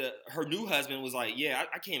 But her new husband was like, yeah,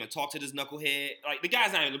 I can't even talk to this knucklehead. Like,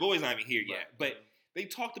 the boy's not even here yet. But they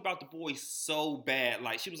talked about the boy so bad.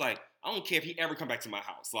 Like, she was like, I don't care if he ever come back to my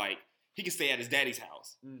house. Like, he can stay at his daddy's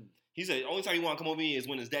house. He said, the only time he want to come over here is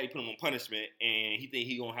when his daddy put him on punishment and he think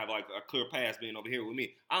he going to have, like, a clear pass being over here with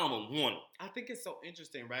me. I don't want him. I think it's so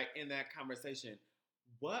interesting, right, in that conversation.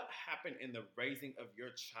 What happened in the raising of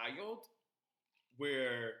your child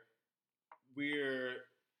where we're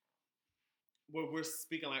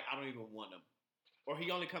speaking like, I don't even want him. Or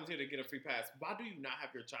he only comes here to get a free pass. Why do you not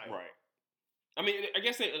have your child? Right. I mean, I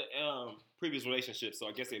guess they, previous relationships, so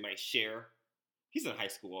I guess they might share. He's in high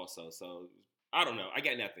school also, so I don't know. I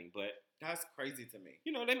got nothing, but. That's crazy to me.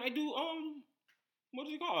 You know, they might do, what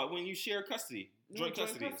do you call it? When you share custody. Joint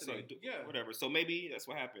custody. So, yeah. Whatever. So maybe that's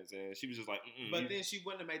what happens. And she was just like, But then she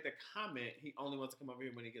wouldn't have made the comment, he only wants to come over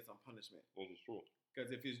here when he gets on punishment. Well, it's true.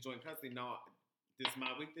 Because if it's joint custody, no, this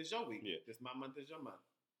my week, this your week. Yeah. This my month, this your month.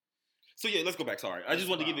 So yeah, let's go back. Sorry. I just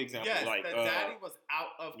wanted to give you an example. Yes, like, the daddy was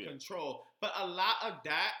out of control. But a lot of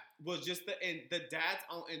that was just the dad's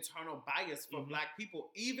own internal bias for black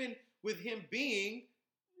people, even with him being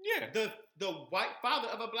the white father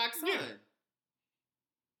of a black son. Yeah.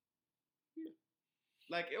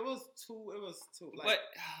 Like it was too like, but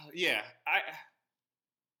yeah,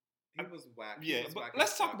 he was whack. Yeah, but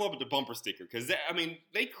let's talk about the bumper sticker because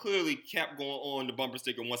they clearly kept going on the bumper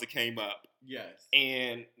sticker once it came up. Yes,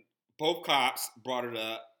 and both cops brought it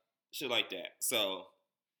up, shit like that. So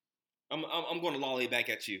I'm going to lollay back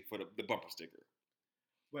at you for the bumper sticker.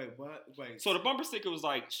 Wait, what? Wait. So the bumper sticker was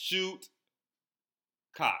like shoot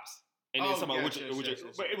cops. And then but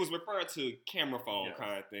it was referred to camera phone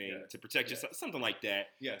kind of thing to protect yourself, something like that.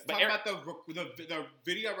 Yes, but talking about the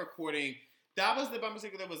video recording, that was the bumper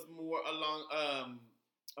sticker that was more along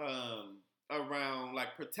around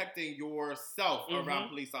like protecting yourself around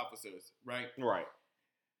police officers, right? Right.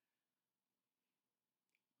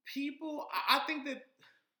 People, I think that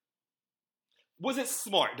was it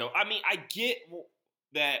smart though? I mean, I get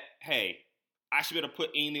that. Hey, I should be able to put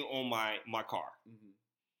anything on my car. Mm-hmm.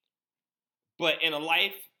 But in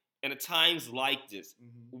a times like this,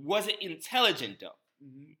 was it intelligent though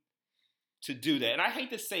to do that? And I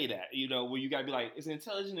hate to say that, where you gotta be like, it's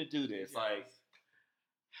intelligent to do this. Yes. Like,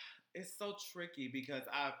 it's so tricky because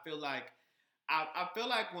I feel like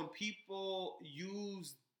when people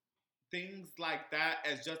use things like that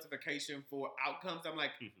as justification for outcomes, I'm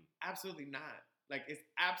like, absolutely not. Like, it's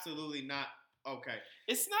absolutely not okay.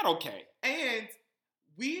 It's not okay. And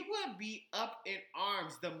we would be up in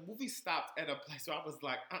arms. The movie stopped at a place where I was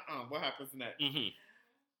like, what happens next?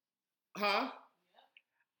 Huh?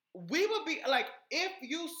 We would be like, if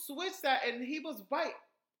you switch that and he was white.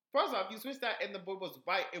 First off, if you switch that and the boy was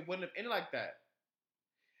white, it wouldn't have ended like that.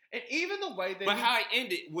 And even the way that how it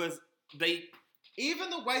ended was even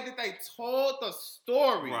the way that they told the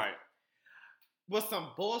story was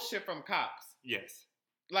some bullshit from cops. Yes.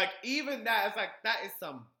 Like, even that, it's like, that is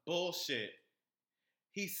some bullshit.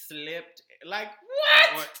 He slipped. Like,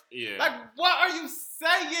 what? Yeah. Like, what are you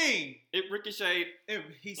saying? It ricocheted.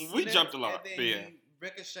 We jumped a lot. And then he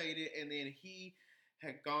ricocheted, and then he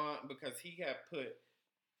had gone because he had put.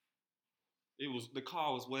 The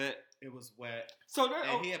car was wet. It was wet. So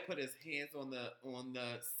and he had put his hands on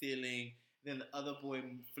the ceiling. Then the other boy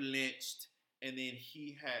flinched, and then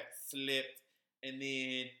he had slipped, and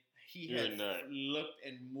then he had looked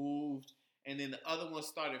and moved. And then the other one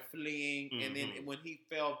started fleeing, and then when he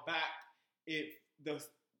fell back, it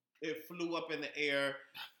flew up in the air,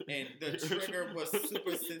 and the trigger was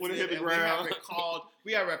super sensitive. When it hit the ground,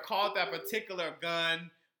 we had recalled that particular gun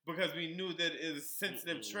because we knew that it was a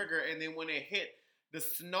sensitive trigger. And then when it hit the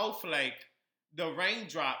snowflake, the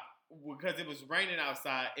raindrop, because it was raining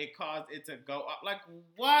outside, it caused it to go up. Like,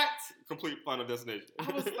 what? Complete Final Destination.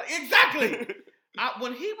 I was like, exactly.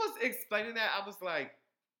 When he was explaining that, I was like,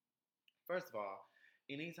 first of all,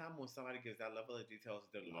 anytime when somebody gives that level of details,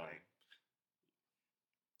 they're lying.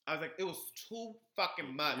 I was like, it was too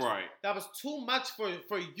fucking much. Right. That was too much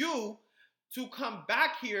for you to come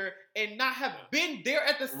back here and not have been there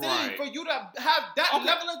at the scene for you to have that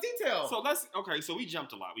level of detail. So we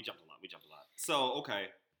jumped a lot. So, okay.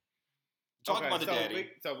 Talk about the daddy.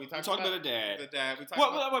 We talked about the dad. The dad.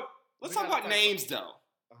 Let's talk about names, though.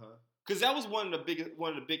 Uh-huh. Because that was one of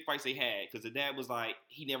the big fights they had. Because the dad was like,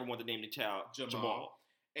 he never wanted to name the child Jamal.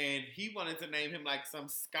 And he wanted to name him like some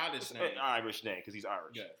Scottish name. An Irish name, because he's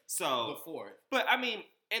Irish. Yes. So, the fourth. But, I mean,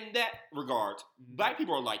 in that regard, black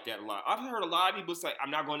people are like that a lot. I've heard a lot of people say, I'm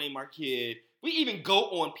not going to name my kid. We even go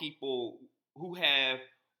on people who have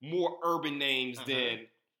more urban names than...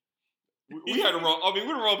 we're the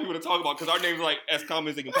wrong people to talk about, because our names are like as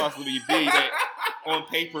common as they can possibly be that on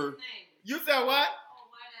paper. You said what?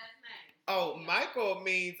 Oh, Michael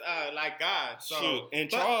means like God. So, shoot. And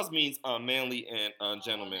Charles means manly and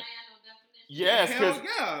gentleman. Yes, because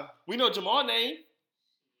we know Jamal's name.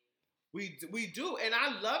 We do, and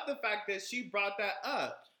I love the fact that she brought that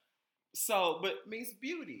up. So, but it means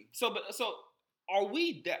beauty. So are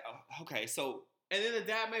we that? Okay, so and then the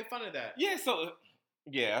dad made fun of that. Yeah. So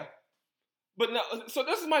yeah, but no. So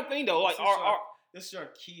this is my thing though. Like, this is your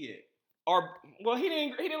kid. Well, he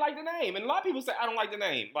didn't like the name, and a lot of people say I don't like the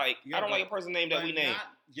name. Like, I don't like a person's name that we name.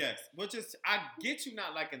 Yes, which is I get you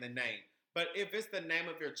not liking the name, but if it's the name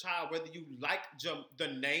of your child, whether you like the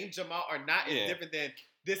name Jamal or not, is different than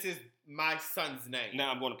this is my son's name.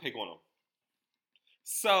 Now I'm going to pick on him.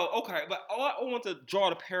 So okay, but I want to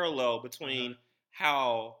draw the parallel between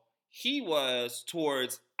how he was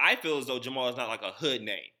towards. I feel as though Jamal is not like a hood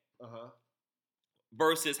name,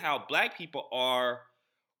 versus how black people are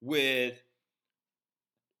with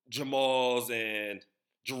Jamals and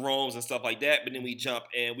Jeromes and stuff like that, but then we jump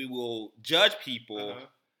and we will judge people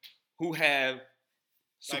who have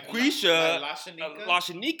Sequisha, like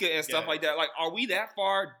Lashanika and stuff like that. Like, are we that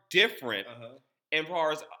far different as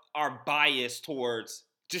far as our bias towards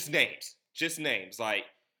just names? Just names. Like,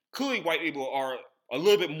 clearly white people are a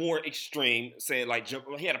little bit more extreme, saying like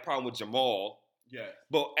he had a problem with Jamal. Yeah.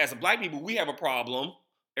 But as a black people, we have a problem,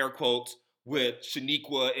 air quotes, with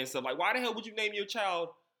Shaniqua and stuff. Like, why the hell would you name your child,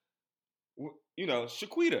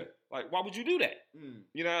 Shaquita? Like, why would you do that?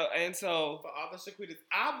 And so... For all the Shaquitas,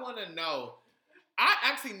 I want to know... I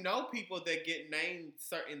actually know people that get named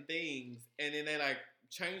certain things, and then they, like,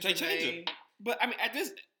 change the name. It. But, I mean,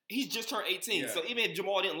 he's just turned 18, so even if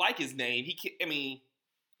Jamal didn't like his name,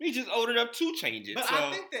 he's just old enough to change it. But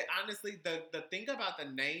I think that, honestly, the thing about the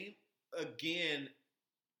name, again,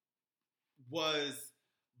 was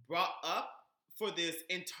brought up for this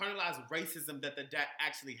internalized racism that the dad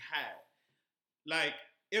actually had. Like,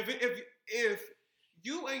 if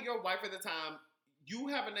you and your wife at the time, you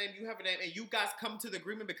have a name, and you guys come to the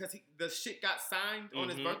agreement because the shit got signed on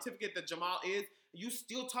his birth certificate that Jamal is, you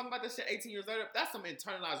still talking about this shit 18 years later, that's some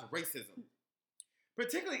internalized racism.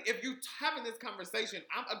 Particularly if you're having this conversation,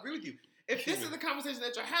 I agree with you. If this is the conversation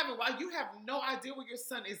that you're having, why you have no idea where your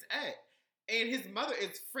son is at, and his mother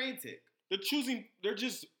is frantic. They're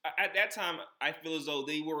just, at that time, I feel as though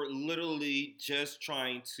they were literally just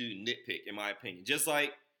trying to nitpick, in my opinion. Just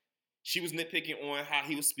like she was nitpicking on how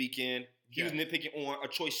he was speaking. He was nitpicking on a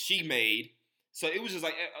choice she made. So it was just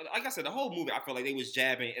like I said, the whole movie, I feel like they was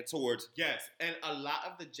jabbing it towards. Yes, and a lot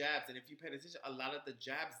of the jabs, and if you paid attention, a lot of the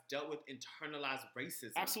jabs dealt with internalized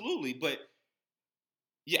racism. Absolutely, but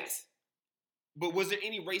yes. But was there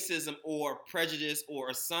any racism or prejudice or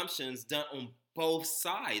assumptions done on both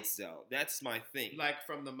sides, though? That's my thing. Like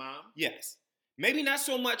from the mom? Yes. Maybe not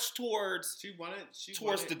so much towards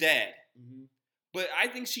the dad. Mm-hmm. But I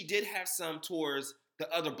think she did have some towards the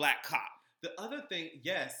other black cop. The other thing,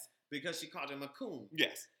 yes, because she called him a coon.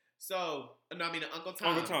 Yes. So, no, I mean Uncle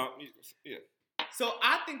Tom. Uncle Tom, yeah. So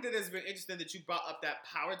I think that it's very interesting that you brought up that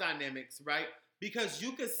power dynamics, right? Because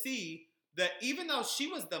you could see that even though she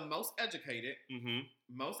was the most educated,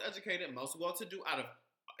 most well-to-do out of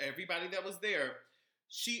everybody that was there,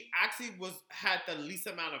 she actually had the least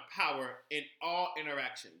amount of power in all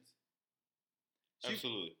interactions.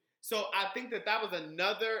 Absolutely. So I think that was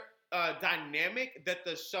another dynamic that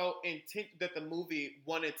that the movie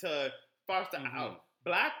wanted to foster out.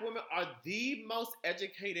 Black women are the most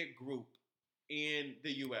educated group in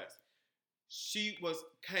the U.S. She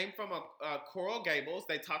came from a Coral Gables.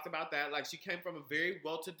 They talked about that. Like, she came from a very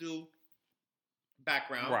well-to-do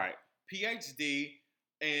background. Right. PhD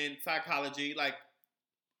in psychology. Like,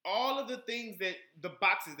 all of the things that the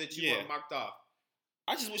boxes that you want marked off.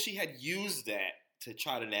 I just wish he had used that to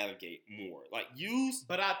try to navigate more.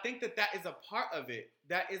 But I think that is a part of it.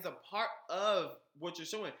 That is a part of what you're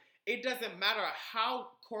showing. It doesn't matter how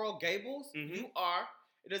Coral Gables you are.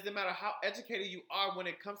 It doesn't matter how educated you are when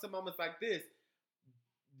it comes to moments like this.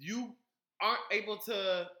 You aren't able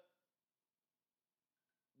to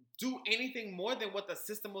do anything more than what the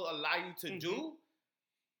system will allow you to do.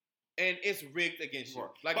 And it's rigged against you.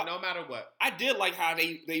 No matter what. I did like how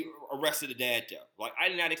they arrested the dad, though. I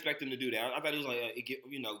did not expect them to do that. I thought it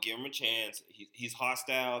was give him a chance. He's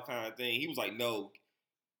hostile kind of thing. He was like, no,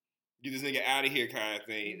 get this nigga out of here kind of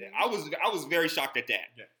thing. I was very shocked at that.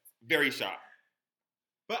 Yeah. Very shocked.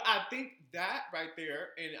 But I think that right there,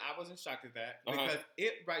 and I wasn't shocked at that, because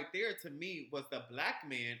it right there to me was the black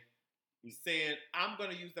man saying, I'm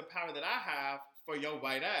going to use the power that I have for your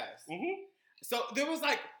white ass. So there was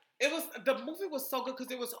the movie was so good because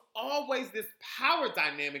there was always this power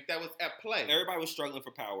dynamic that was at play. Everybody was struggling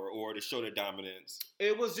for power or to show their dominance.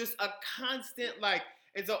 It was just a constant,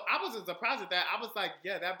 and so I wasn't surprised at that. I was like,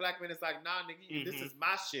 yeah, that black man is like, nah, nigga, this is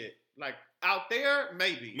my shit. Out there,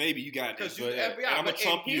 maybe. Maybe you got this. Because you FBI. I'm going to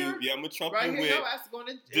trump you. Yeah, I'm going to trump you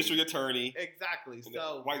with district attorney. Exactly. And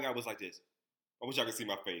so white guy was like this. I wish I could see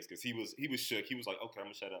my face because he was shook. He was like, okay, I'm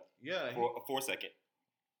going to shut up. Yeah. For a second.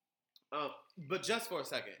 But just for a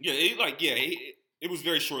second. Yeah, it was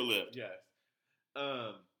very short-lived. Yes.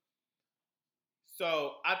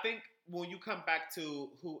 So I think when you come back to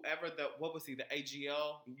whoever what was he, the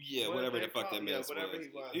AGL? Yeah, whatever the fuck that man was.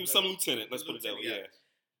 He was some lieutenant, let's put it that way, yeah.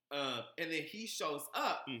 And then he shows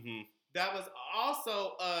up. That was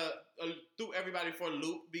also threw everybody for a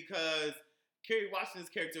loop because Kerry Washington's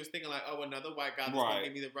character was thinking like, oh, another white guy that's going to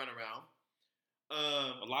give me the runaround.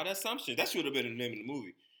 A lot of assumptions. That should have been the name of the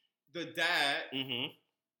movie. The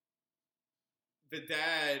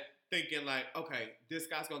dad thinking like, okay, this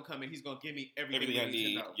guy's gonna come in, he's gonna give me everything I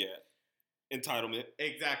need to know. Yeah, entitlement.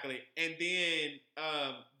 Exactly. And then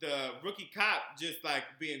the rookie cop just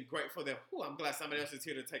being grateful that, I'm glad somebody else is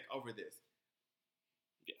here to take over this.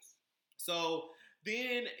 Yes. So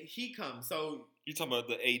then he comes. So you talking about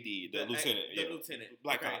the AD, the lieutenant? The lieutenant.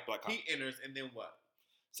 Black cop. He enters, and then what?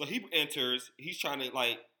 So he enters. He's trying to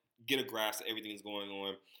get a grasp of everything that's going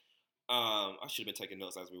on. I should have been taking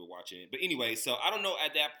notes as we were watching it. But anyway, so I don't know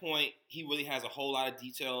at that point, he really has a whole lot of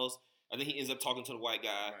details. I think he ends up talking to the white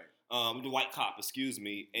guy, the white cop, excuse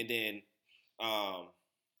me. And then,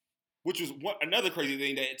 which was another crazy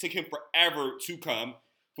thing that it took him forever to come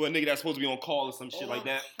for a nigga that's supposed to be on call or some shit like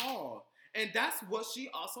that. Call. And that's what she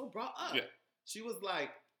also brought up. Yeah. She was like,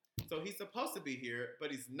 so he's supposed to be here,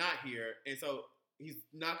 but he's not here. And so he's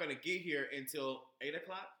not going to get here until 8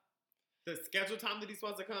 o'clock. The scheduled time that he's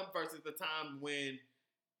supposed to come versus the time when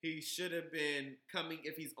he should have been coming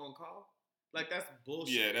if he's on call. That's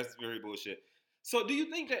bullshit. Yeah, that's very bullshit. So do you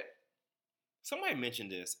think that somebody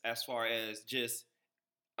mentioned this as far as just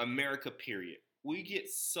America, period? We get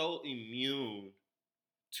so immune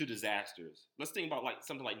to disasters. Let's think about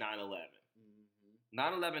something like 9/11.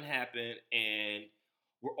 9/11 happened and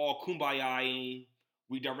we're all kumbaya-ing.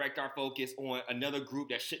 We direct our focus on another group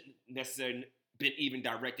that shouldn't necessarily been even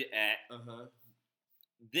directed at.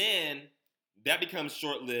 Then that becomes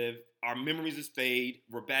short-lived. Our memories is fade.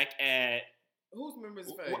 We're back at whose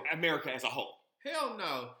memories fade? America as a whole. Hell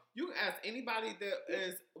no. You can ask anybody that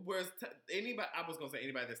is anybody. I was gonna say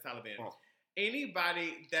anybody that's Taliban. Oh.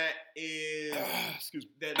 Anybody that is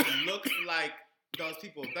that looks like those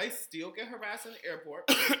people. They still get harassed in the airport.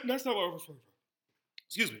 That's not what I was talking about.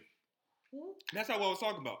 Excuse me. That's not what I was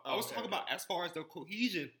talking about. I was talking about as far as the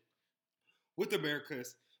cohesion with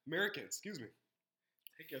Americans. Excuse me.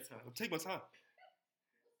 Take your time. Take my time.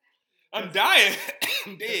 I'm dying.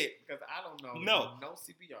 I'm dead. Because I don't know. No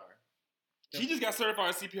CPR. She just got certified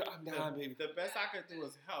in CPR. I'm dying, baby. The best I could do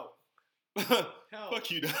is help.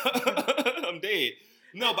 Fuck you, I'm dead.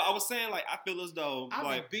 No, but I was saying, I feel as though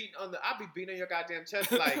I'll be beating on your goddamn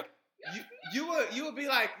chest, you would be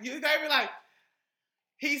like, you gotta be like,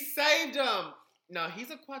 he saved him. No,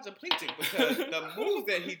 he's a quadriplegic because the moves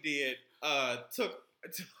that he did took.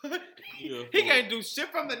 He can't do shit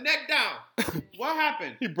from the neck down. What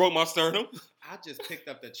happened? He broke my sternum. I just picked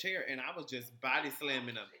up the chair and I was just body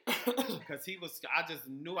slamming him because I just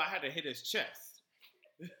knew I had to hit his chest.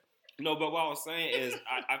 No, but what I was saying is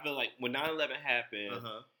I feel like when 9/11 happened,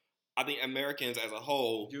 I think Americans as a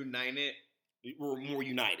whole were more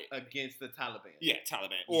united against the Taliban. Yeah,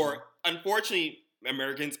 Taliban. Or unfortunately,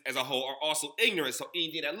 Americans as a whole are also ignorant. So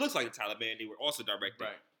anything that looks like the Taliban, they were also directed.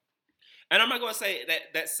 Right. And I'm not going to say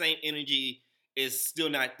that same energy is still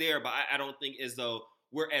not there, but I don't think as though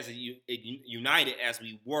we're as united as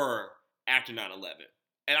we were after 9/11.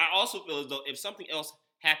 And I also feel as though if something else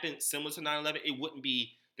happened similar to 9/11,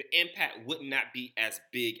 the impact would not be as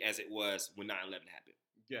big as it was when 9/11 happened.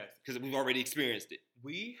 Yes. Because we've already experienced it.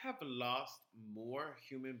 We have lost more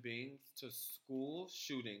human beings to school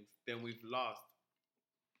shootings than we lost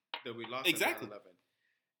Exactly. in 9/11.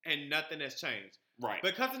 And nothing has changed. Right.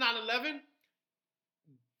 Because of 9/11,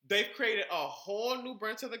 they've created a whole new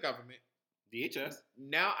branch of the government. DHS.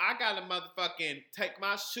 Now I gotta motherfucking take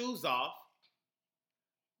my shoes off.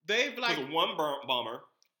 They've like one bomber.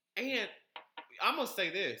 And I'm gonna say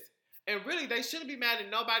this. And really, they shouldn't be mad at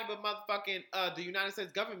nobody but motherfucking the United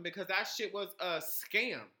States government because that shit was a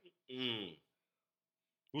scam.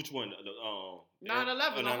 Which one?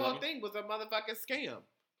 9/11. The whole thing was a motherfucking scam.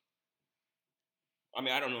 I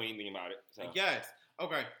mean, I don't know anything about it. So. Yes.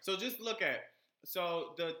 Okay. So just look at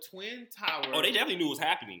the Twin Towers. Oh, they definitely knew what was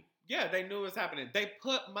happening. Yeah, they knew it was happening. They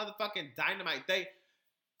put motherfucking dynamite. Oh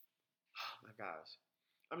my gosh.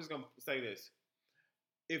 I'm just gonna say this.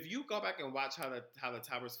 If you go back and watch how the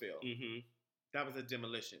towers fell, that was a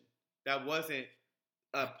demolition. That wasn't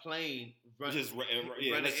a plane running.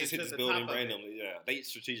 Let's just hit this building randomly. Yeah, they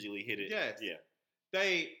strategically hit it. Yes. Yeah.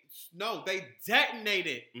 They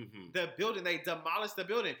detonated the building. They demolished the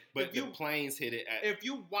building. But the planes hit it. If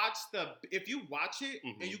you watch it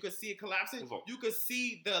and you can see it collapsing, you can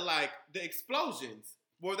see the explosions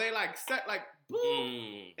where they set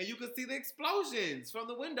boom, and you can see the explosions from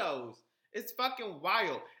the windows. It's fucking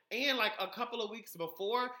wild. And a couple of weeks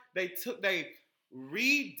before, they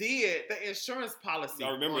redid the insurance policy.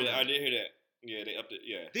 I remember that. I did hear that. Yeah, they upped it.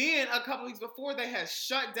 Yeah. Then a couple weeks before, they had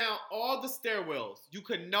shut down all the stairwells.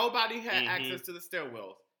 Nobody had access to the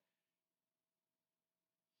stairwells.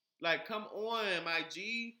 Come on, my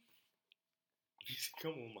G.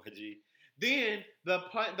 Come on, my G. Then the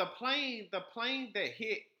plane that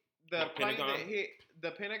hit the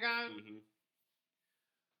Pentagon.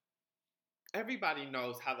 Everybody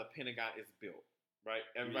knows how the Pentagon is built, right?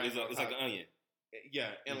 It's like an onion.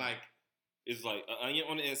 Yeah, and it's like an onion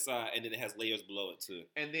on the inside, and then it has layers below it too.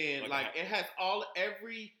 And then it has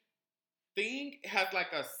everything has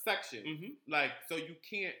a section, so you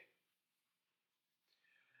can't.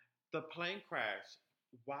 The plane crash.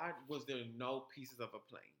 Why was there no pieces of a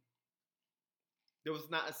plane? There was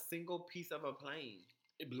not a single piece of a plane.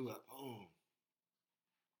 It blew up. Oh.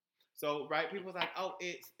 So people was like, oh,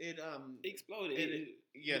 it exploded.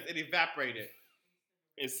 It evaporated.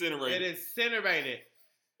 Incinerated. It incinerated.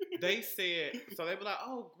 They said, so they were like,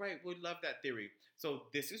 oh, great, we love that theory. So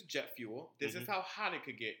this is jet fuel. This is how hot it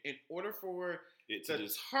could get. In order for the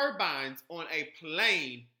turbines on a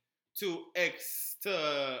plane to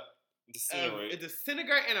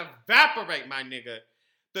disintegrate and evaporate, my nigga,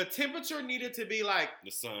 the temperature needed to be the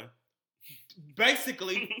sun.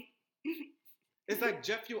 Basically. It's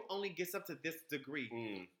jet fuel only gets up to this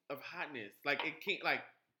degree of hotness.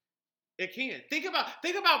 It can't. Think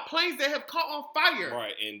about planes that have caught on fire.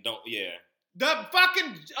 Right, and don't, yeah. The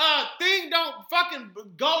fucking thing don't fucking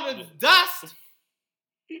go to dust.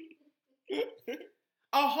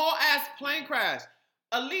 A whole ass plane crash.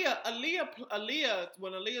 Aaliyah,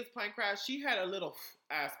 when Aaliyah's plane crashed, she had a little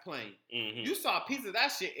ass plane. You saw a piece of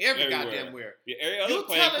that shit everywhere. Goddamn where. Yeah, every other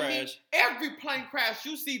plane crash. Every plane crash,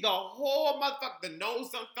 you see the whole motherfucker, the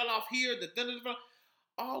nose fell off here,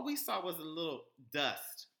 all we saw was a little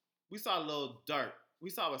dust. We saw a little dirt. We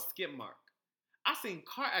saw a skid mark. I seen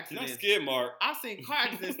car accidents. Not skid mark. I seen car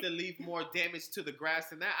accidents that leave more damage to the grass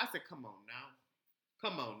than that. I said, come on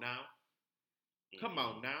now.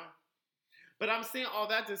 But I'm saying all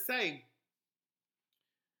that to say,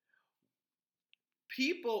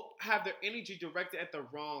 people have their energy directed at the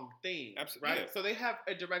wrong thing. Absolutely. Right? So they have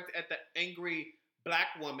it directed at the angry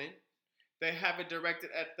black woman. They have it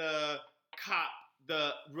directed at the cop,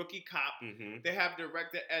 the rookie cop. They have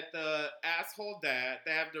directed at the asshole dad.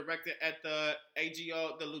 They have directed at the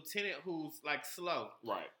AGO, the lieutenant who's slow.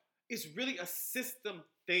 Right. It's really a system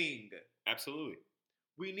thing. Absolutely.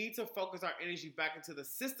 We need to focus our energy back into the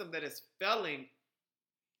system that is failing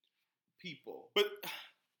people.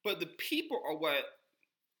 But the people are what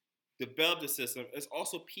develop the system. It's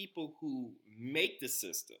also people who make the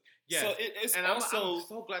system. Yes. So it's and also... I'm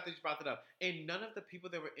so glad that you brought that up. And none of the people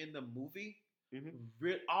that were in the movie,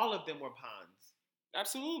 all of them were pawns.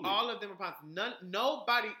 Absolutely. All of them were pawns.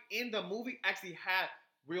 Nobody in the movie actually had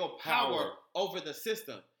real power over the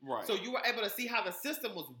system. Right. So you were able to see how the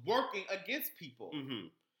system was working against people.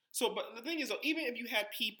 So, but the thing is, though, even if you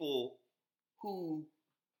had people who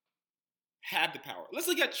have the power, let's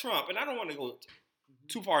look at Trump. And I don't want to go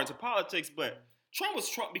too far into politics, but Trump was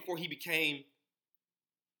Trump before he became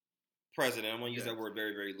president. I'm gonna use Yes. that word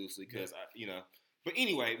very, very loosely because But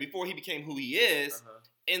anyway, before he became who he is,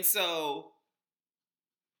 and so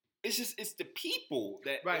it's the people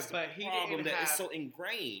that Right, is the but he problem didn't that is have- so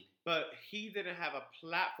ingrained. But he didn't have a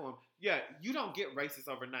platform. Yeah, you don't get racist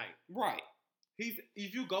overnight. Right. If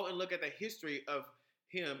you go and look at the history of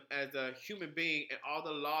him as a human being and all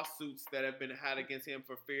the lawsuits that have been had against him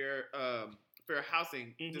for fair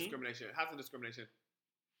housing discrimination,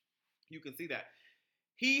 you can see that.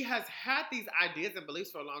 He has had these ideas and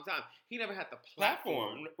beliefs for a long time. He never had the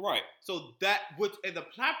platform. Right. So and the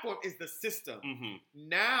platform is the system. Mm-hmm.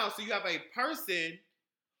 Now, so you have a person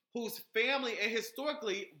whose family and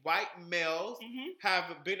historically white males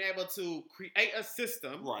have been able to create a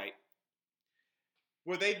system Right.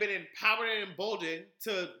 where they've been empowered and emboldened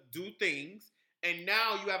to do things. And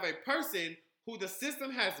now you have a person who the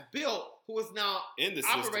system has built who is now In the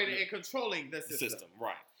operating system. and controlling the system.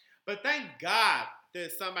 Right. But thank God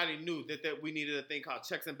that somebody knew that we needed a thing called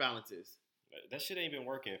checks and balances. That shit ain't been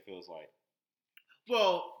working, it feels like.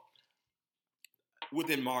 Well,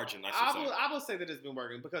 Within margin, I should say. I will say that it's been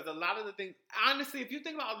working because a lot of the things, honestly, if you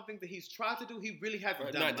think about all the things that he's tried to do, he really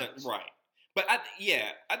hasn't done much. Right. But I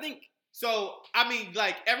think So, I mean,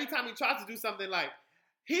 like, every time he tries to do something, like,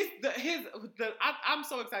 I'm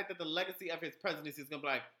so excited that the legacy of his presidency is going to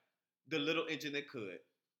be like the little engine that could.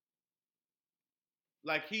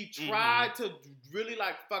 Like, he tried to really,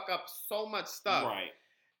 like, fuck up so much stuff. Right.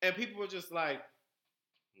 And people were just like,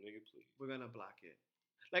 nigga, please. we're going to block it.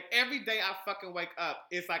 Like, every day I fucking wake up,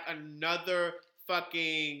 it's like another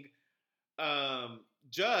fucking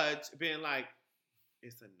judge being like,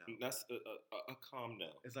 it's a no. That's a calm no.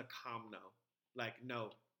 It's a calm no. Like,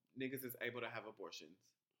 no, niggas is able to have abortions.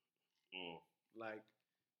 Like,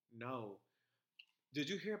 no. Did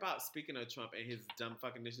you hear about, speaking of Trump and his dumb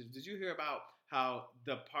fucking initiative, did you hear about how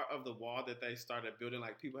the part of the wall that they started building,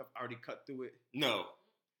 like, people have already cut through it? No.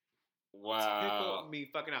 Wow. Tickled me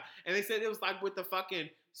fucking out. And they said it was like with the fucking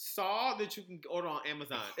saw that you can order on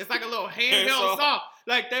Amazon. It's like a little handheld saw.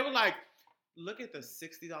 Like, they were like, look at the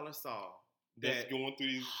 $60 saw That's that going through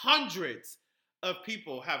these. hundreds of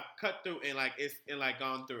people have cut through and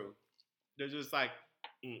gone through. They're just like,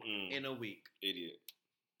 in a week. Idiot.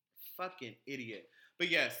 Fucking idiot. But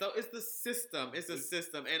yeah, so it's the system. It's a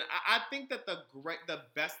system. And I think that the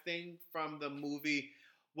best thing from the movie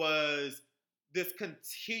was this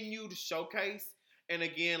continued showcase. And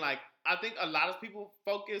again, like, I think a lot of people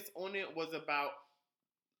focus on it was about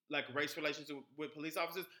like race relations with police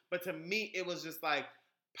officers. But to me, it was just like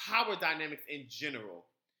power dynamics in general.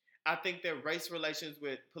 I think that race relations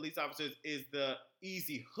with police officers is the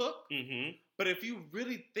easy hook. Mm-hmm. But if you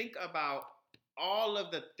really think about all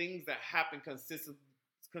of the things that happen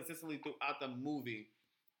consistently throughout the movie,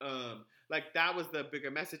 like, that was the bigger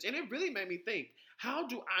message. And it really made me think, how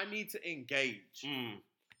do I need to engage?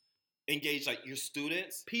 Engage, like, your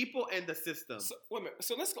students? People and the system. So, wait a minute.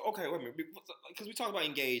 So let's go. Okay, wait a minute. Because we talked about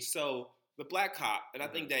engage. So the black cop, and I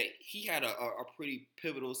think that he had a pretty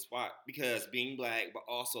pivotal spot because being black, but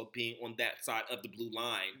also being on that side of the blue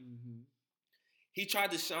line. Mm-hmm. He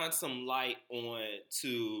tried to shine some light on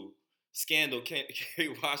to Scandal,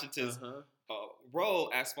 Kerry Washington's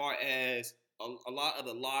role as far as a lot of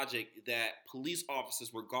the logic that police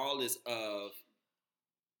officers, regardless of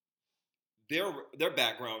their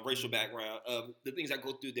background, racial background, of the things that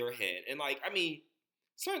go through their head. And, like, I mean,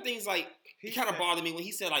 certain things, like, it kind of bothered me when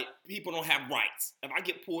he said, like, people don't have rights. If I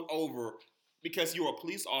get pulled over because you're a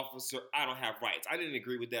police officer, I don't have rights. I didn't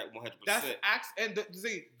agree with that 100%.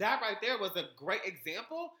 See, that right there was a great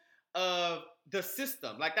example of the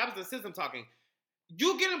system. Like, that was the system talking.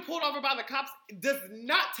 You getting pulled over by the cops does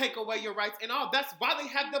not take away your rights and all. That's why they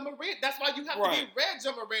have the Miranda. That's why you have to be read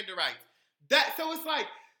your Miranda rights. So it's like,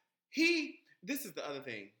 this is the other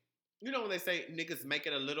thing. You know when they say niggas make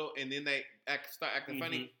it a little and then they start acting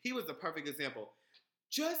funny? He was the perfect example.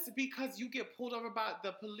 Just because you get pulled over by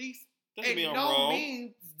the police, in no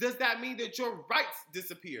means does that mean that your rights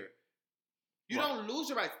disappear. You don't lose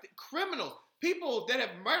your rights. Criminals, people that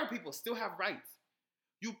have murdered people still have rights.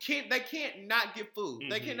 They can't not get food.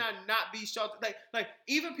 They cannot not be sheltered. Like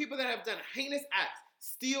even people that have done heinous acts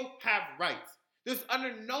still have rights. There's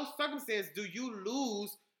under no circumstance do you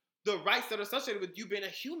lose the rights that are associated with you being a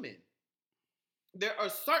human. There are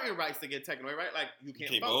certain rights that get taken away, right? Like you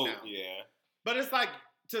can't vote now. Yeah. But it's like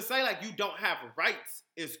to say like you don't have rights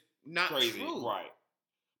is not crazy. True. Right.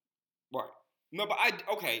 No, but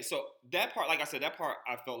so that part, like I said, that part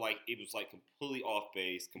I felt like it was like completely off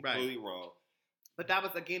base, completely wrong. But that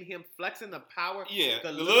was again him flexing the power. Yeah,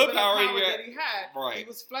 the little bit power of power that he had. Right. He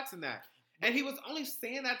was flexing that. And he was only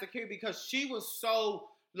saying that to Kerry because she was so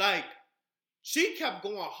like she kept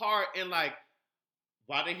going hard and like,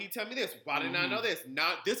 why didn't he tell me this? Why didn't I know this?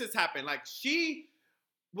 Now this has happened. Like she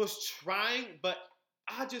was trying, but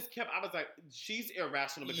I was like, she's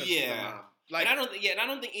irrational because she's a mom. Like, and I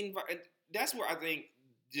don't think that's where I think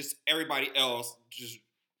just everybody else just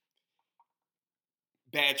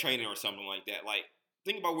bad training or something like that. Like,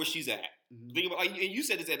 think about where she's at. Think about, like, and you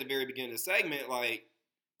said this at the very beginning of the segment, like,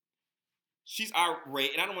 she's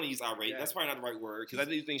irate, and I don't want to use irate. Yeah. That's probably not the right word because I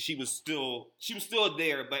do think she was still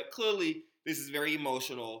there, but clearly this is very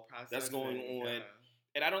emotional. That's going on,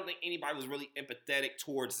 and I don't think anybody was really empathetic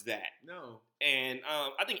towards that. No, and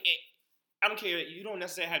I think I don't care. You don't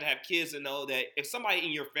necessarily have to have kids to know that if somebody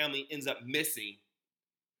in your family ends up missing,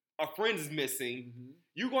 a friend is missing,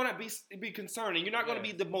 you're gonna be concerned, and you're not gonna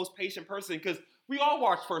be the most patient person because we all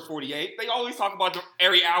watch First 48. They always talk about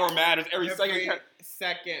every hour matters, every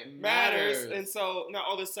second matters. And so now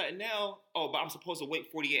all of a sudden but I'm supposed to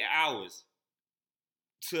wait 48 hours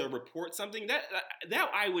to report something? That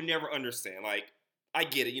I would never understand. Like, I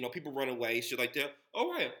get it. You know, people run away, shit like that.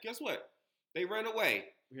 Oh, right, guess what? They ran away.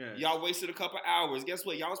 Yeah. Y'all wasted a couple hours. Guess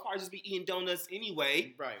what? Y'all was probably just be eating donuts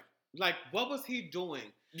anyway. Right. Like, what was he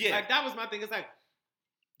doing? Yeah. Like, that was my thing. It's like,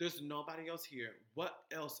 there's nobody else here. What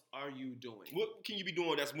else are you doing? What can you be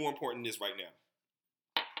doing that's more important than this right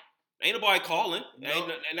now? Ain't nobody calling. Nope.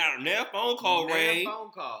 Ain't not a phone call rang. Phone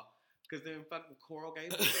call. Because then fucking Coral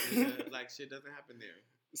gave it. Like, shit doesn't happen there.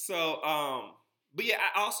 So, but yeah,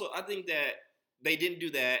 I think that they didn't do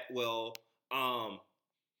that well.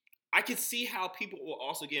 I could see how people were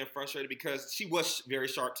also getting frustrated because she was very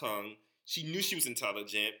sharp-tongued. She knew she was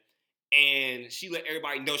intelligent. And she let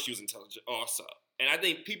everybody know she was intelligent also. And I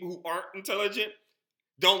think people who aren't intelligent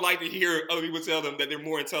don't like to hear other people tell them that they're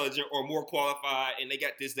more intelligent or more qualified and they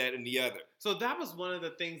got this, that, and the other. So that was one of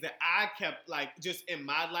the things that I kept, like, just in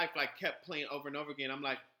my life, like, kept playing over and over again. I'm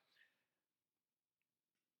like,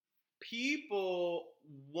 people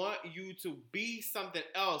want you to be something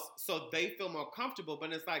else so they feel more comfortable.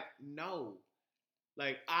 But it's like, no.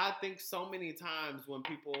 Like, I think so many times when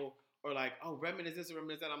people are like, oh, Redmond is this or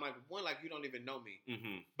Redmond is that, I'm like, one, like, you don't even know me.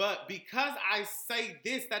 Mm-hmm. But because I say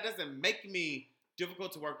this, that doesn't make me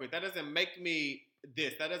difficult to work with. That doesn't make me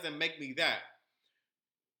this. That doesn't make me that.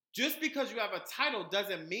 Just because you have a title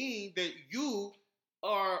doesn't mean that you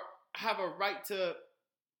have a right to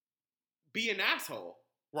be an asshole.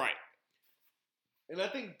 Right. And I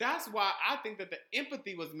think that's why I think that the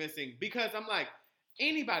empathy was missing, because I'm like,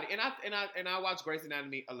 anybody, and I watch Grey's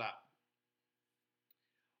Anatomy a lot.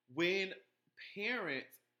 When parents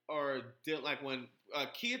like when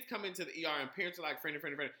kids come into the ER and parents are like, friend,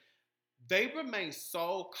 they remain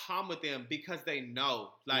so calm with them because they know,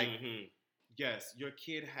 like, yes, your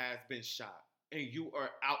kid has been shot and you are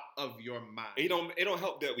out of your mind. It don't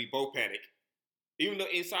help that we both panic. Even though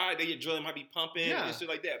inside the adrenaline might be pumping and shit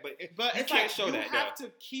like that. But you can't like, show that. You have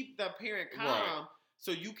to keep the parent calm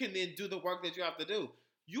so you can then do the work that you have to do.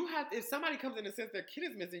 You have to, if somebody comes in and says their kid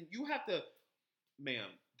is missing, you have to, ma'am,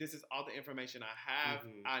 this is all the information I have.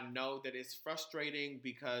 I know that it's frustrating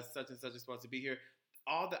because such and such is supposed to be here.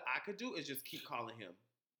 All that I could do is just keep calling him.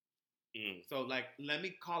 So, like, let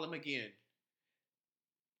me call him again.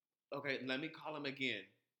 Okay, let me call him again.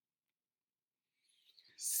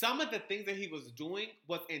 Some of the things that he was doing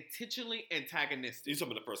was intentionally antagonistic. You're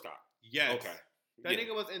talking about the first guy? Yes. Okay. That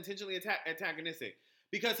nigga was intentionally antagonistic.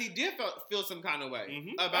 Because he did feel some kind of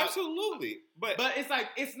way. Absolutely. But it's like,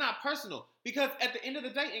 it's not personal. Because at the end of the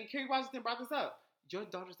day, and Kerry Washington brought this up, your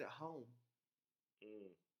daughter's at home.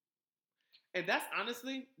 And that's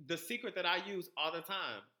honestly the secret that I use all the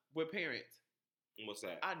time with parents. What's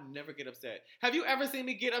that? I never get upset. Have you ever seen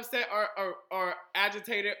me get upset or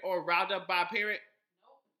agitated or riled up by a parent?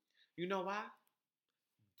 Nope. You know why?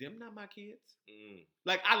 Them not my kids.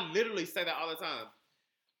 Like, I literally say that all the time.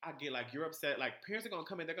 I get like, you're upset. Like, parents are going to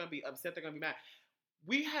come in. They're going to be upset. They're going to be mad.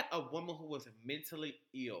 We had a woman who was mentally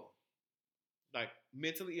ill. Like,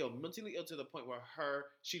 mentally ill to the point where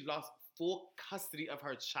she lost full custody of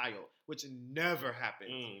her child, which never happened.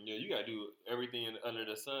 Yeah, you got to do everything under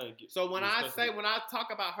the sun. So when I talk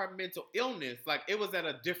about her mental illness, like, it was at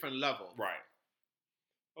a different level. Right.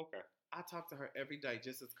 Okay. I talk to her every day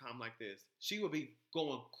just as calm like this. She would be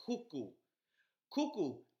going cuckoo.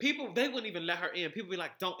 People, they wouldn't even let her in. People be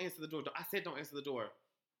like, don't answer the door. I said don't answer the door.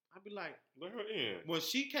 I'd be like, let her in. When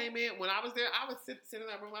she came in, when I was there, I would sit in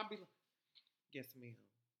that room. I'd be like, yes, ma'am.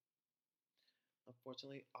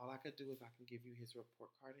 Unfortunately, all I could do is I can give you his report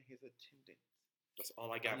card and his attendance. That's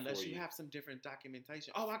all I got for you. Unless you have some different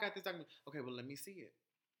documentation. Oh, I got this document. Okay, well, let me see it.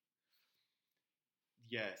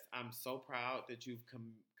 Yes, I'm so proud that you've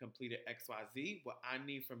completed XYZ. What I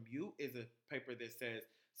need from you is a paper that says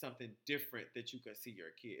something different that you can see your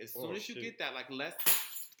kid. As soon as you get that, like,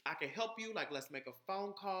 I can help you. Like, let's make a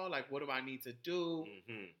phone call. Like, what do I need to do?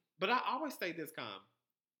 Mm-hmm. But I always stay this calm.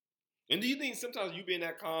 And do you think sometimes you being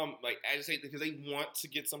that calm, like, agitated because they want to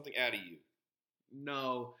get something out of you?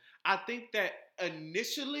 No. I think that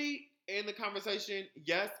initially in the conversation,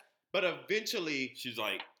 yes, but eventually She's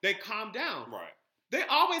like, they calm down. right. They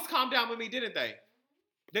always calm down with me, didn't they?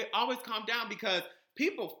 They always calm down because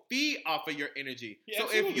people feed off of your energy. Yeah, so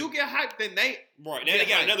absolutely. if you get hyped, then they Right. Now they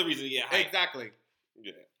got another reason to get hyped. Exactly.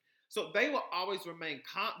 Yeah. So they will always remain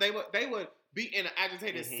calm. They would be in an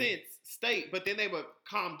agitated state, but then they would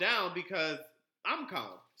calm down because I'm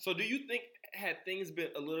calm. So do you think had things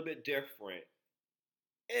been a little bit different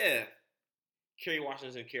if Kerry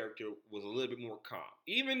Washington's character was a little bit more calm?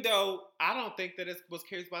 Even though I don't think that it was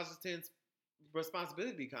Kerry Washington's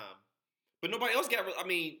responsibility to be calm. but nobody else got. I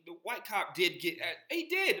mean, the white cop did get. He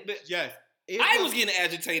did, but Yes, I was getting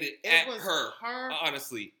agitated at her.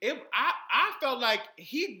 Honestly, I felt like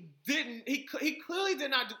he didn't. He clearly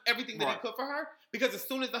did not do everything that he could for her because as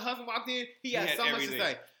soon as the husband walked in, he had so much to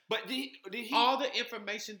say. But did he? All the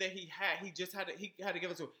information that he had, he just had to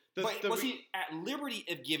give it to her. Was he at liberty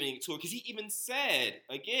of giving it to her? Because he even said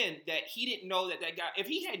again that he didn't know that guy. If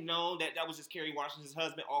he had known that was just Kerry Washington's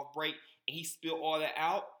husband off break and he spilled all that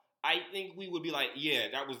out, I think we would be like, yeah,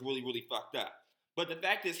 that was really, really fucked up. But the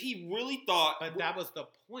fact is, he really thought. But that was the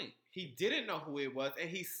point. He didn't know who it was, and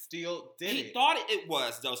he still did it. He thought it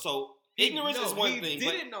was though. So ignorance is one thing. He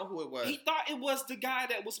didn't know who it was. He thought it was the guy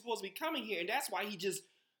that was supposed to be coming here, and that's why he just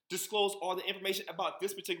disclosed all the information about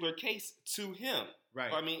this particular case to him.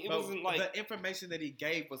 Right. I mean, it wasn't like the information that he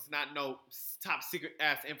gave was not no top secret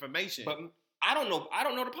ass information. But I don't know. I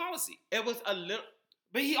don't know the policy. It was a little.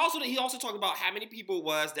 But he also talked about how many people it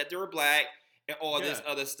was that they were black and all this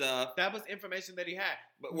other stuff. That was information that he had.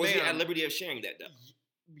 But was he at liberty of sharing that though?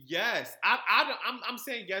 Yes, I'm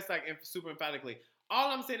saying yes, like super emphatically. All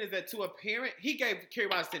I'm saying is that to a parent, he gave Kerry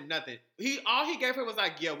Washington nothing. All he gave her was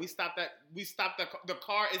like, yeah, we stopped the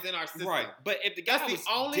car is in our system. Right. But if the guy That's was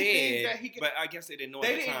the only dead, thing that he could, but I guess they didn't know.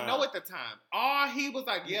 They didn't know at the time. All he was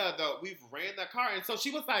like, yeah, we've ran the car, and so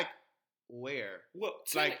she was like, where? Well,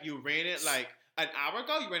 like you ran it like an hour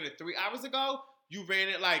ago? You ran it 3 hours ago? You ran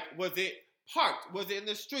it like, was it parked? Was it in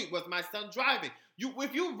the street? Was my son driving?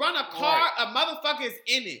 If you run a car, a motherfucker is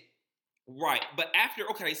in it. Right. But after,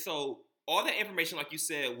 okay, so all that information, like you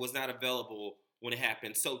said, was not available when it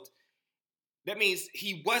happened. So that means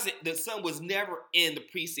the son was never in the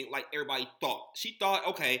precinct like everybody thought. She thought,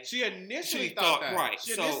 okay. She initially thought that. Right.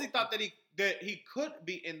 She initially thought that he could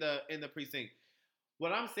be in the precinct.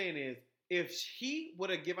 What I'm saying is, if he would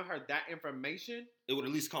have given her that information, it would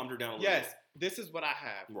at least calmed her down a little yes, bit. this is what I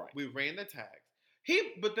have. Right. We ran the tags.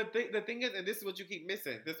 But the thing is, and this is what you keep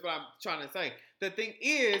missing. This is what I'm trying to say. The thing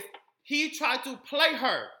is, he tried to play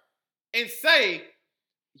her and say,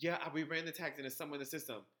 yeah, we ran the tags and it's somewhere in the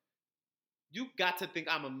system. You got to think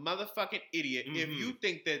I'm a motherfucking idiot if you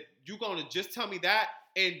think that you're going to just tell me that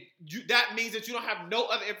and that means that you don't have no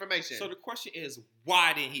other information. So the question is,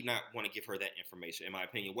 why did he not want to give her that information, in my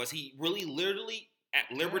opinion? Was he really literally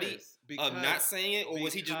at liberty of not saying it, or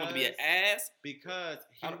was he just want to be an ass? Because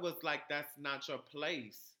he was like, that's not your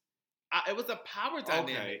place. It was a power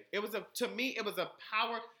dynamic. Okay. To me, it was a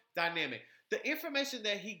power dynamic. The information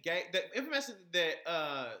that he gave, the information that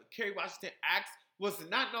Kerry Washington asked was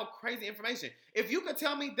not no crazy information. If you could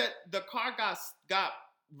tell me that the car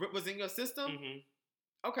was in your system,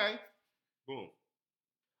 okay. Boom.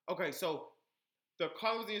 Okay, so the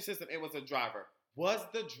car was in your system. It was a driver. Was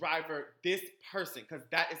the driver this person? Because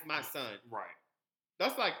that is my son. Right.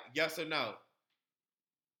 That's like yes or no.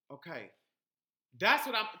 Okay. That's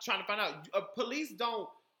what I'm trying to find out. Police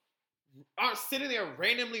aren't sitting there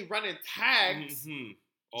randomly running tags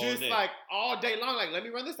just like all day long. Like, let me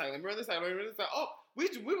run this tag. Let me run this tag. Let me run this tag. Oh,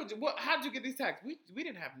 how did you get these tags? We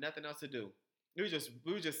didn't have nothing else to do. We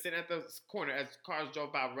were just sitting at the corner as cars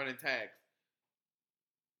drove by running tags.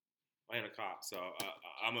 I ain't a cop, so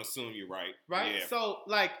I'm assuming you're right. Right? Yeah. So,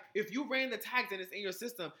 like, if you ran the tags and it's in your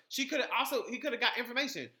system, he could have got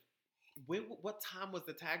information. What time was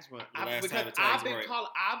the tags run? I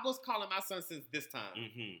was calling my son since this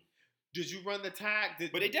time. Did you run the tag?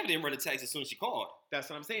 But they definitely didn't run the tags as soon as she called. That's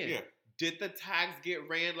what I'm saying. Yeah. Did the tags get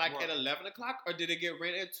ran at 11 o'clock or did it get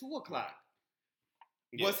ran at 2 o'clock?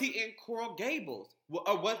 Yeah. Was he in Coral Gables?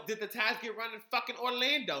 Or did the tags get run in fucking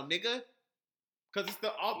Orlando, nigga? Because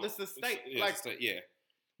it's the state. Yeah.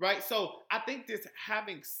 Right? So I think this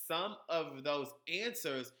having some of those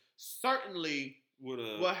answers certainly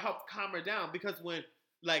will help calm her down. Because when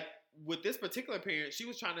like with this particular parent, she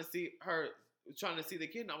was trying to see the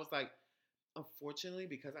kid, and I was like, unfortunately,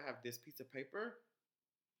 because I have this piece of paper,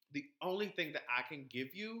 the only thing that I can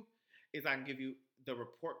give you is I can give you the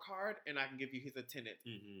report card and I can give you his attendance.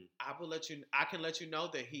 Mm-hmm. I can let you know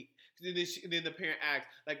that he. Then the parent asked,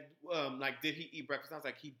 like, did he eat breakfast? I was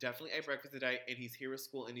like, he definitely ate breakfast today, and he's here at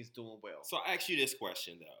school and he's doing well. So I ask you this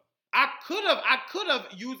question though. I could have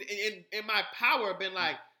used in my power been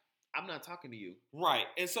like, I'm not talking to you. Right.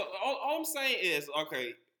 And so all I'm saying is,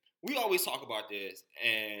 okay, we always talk about this,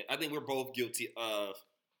 and I think we're both guilty of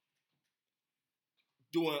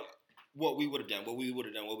doing what we would have done.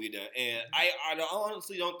 And I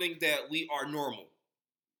honestly don't think that we are normal.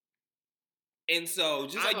 And so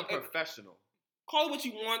just I'm a professional. Call it what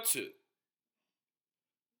you want to.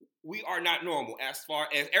 We are not normal as far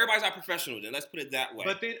as everybody's not professional. Then let's put it that way.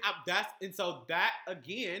 But then so that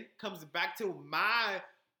again comes back to my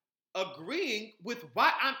agreeing with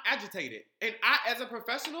why I'm agitated. And I, as a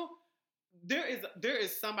professional, there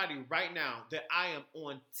is somebody right now that I am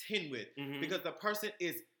on 10 with, because the person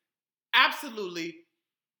is absolutely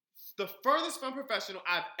the furthest from professional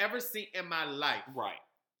I've ever seen in my life. Right.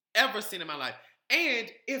 Ever seen in my life. And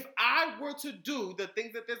if I were to do the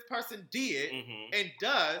things that this person did and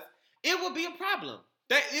does, it would be a problem.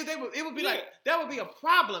 It would be like, that would be a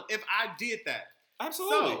problem if I did that.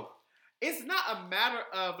 Absolutely. So, it's not a matter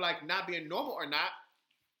of like not being normal or not.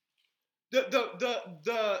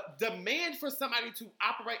 The demand for somebody to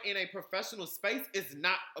operate in a professional space is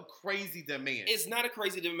not a crazy demand. It's not a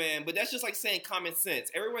crazy demand, but that's just like saying common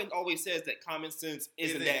sense. Everyone always says that common sense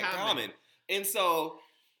isn't that common. And so,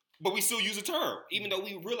 but we still use the term, even though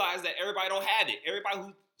we realize that everybody don't have it. Everybody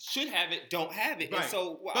who should have it don't have it. Right. And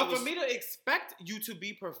so, for me to expect you to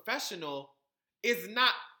be professional is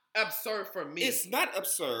not absurd for me. It's not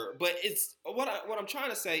absurd, but it's what I'm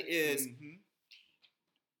trying to say is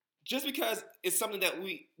just because it's something that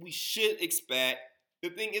we should expect. The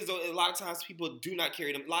thing is, though, a lot of times people do not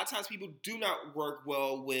carry them. A lot of times people do not work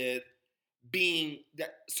well with being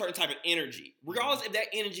that certain type of energy. Regardless if that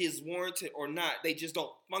energy is warranted or not, they just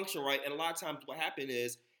don't function right. And a lot of times what happens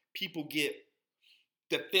is people get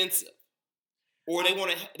defensive. Or they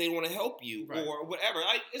want to help you, right, or whatever.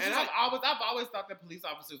 I've always thought that police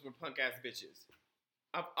officers were punk ass bitches.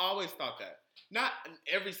 I've always thought that. Not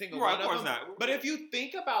every single one of them. Of course not. But if you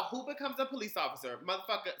think about who becomes a police officer,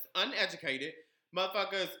 motherfuckers uneducated,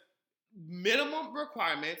 motherfuckers minimum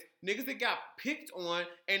requirements, niggas that got picked on,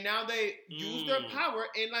 and now they use their power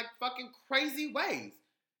in like fucking crazy ways.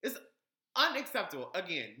 It's unacceptable.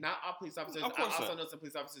 Again, not all police officers. I also know some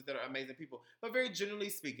police officers that are amazing people, but very generally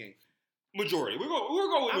speaking. Majority. We're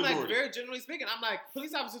going with I'm majority. Like, very generally speaking, I'm like,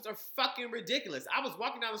 police officers are fucking ridiculous. I was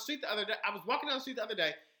walking down the street the other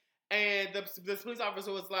day, and the police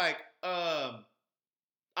officer was like, I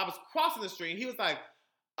was crossing the street, and he was like,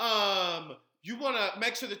 you want to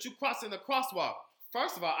make sure that you cross in the crosswalk.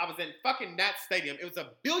 First of all, I was in fucking Nat Stadium. It was 1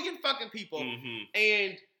 billion fucking people,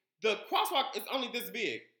 and the crosswalk is only this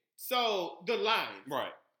big. So, the line.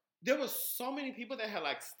 Right. There was so many people that had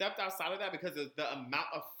like stepped outside of that because of the amount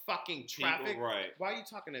of fucking traffic. People, right. Why are you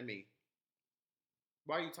talking to me?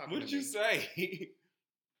 What did you say?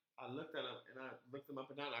 I looked at them and I looked them up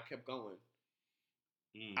and down and I kept going.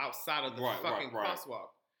 Outside of the fucking crosswalk.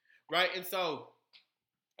 Right? And so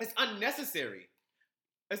it's unnecessary.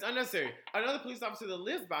 It's unnecessary. Another police officer that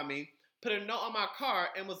lives by me put a note on my car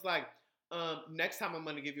and was like, next time I'm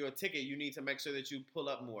going to give you a ticket, you need to make sure that you pull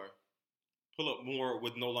up more. Pull up more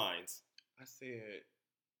with no lines. I said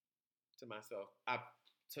to myself, I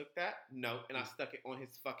took that note and I stuck it on his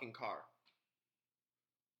fucking car.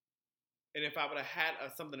 And if I would have had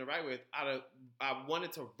something to write with, I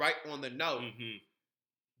wanted to write on the note,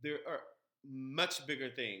 there are much bigger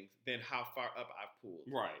things than how far up I've pulled.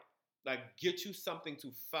 Right. Like, get you something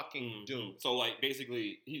to fucking do. So, like,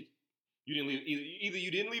 basically, you didn't leave, either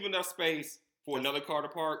you didn't leave enough space for another car to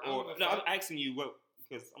park, or I'm asking you what.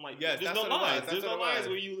 Because I'm like, yes, there's no lines. There's no lines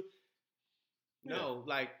where you. No,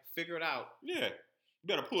 like, figure it out. Yeah. You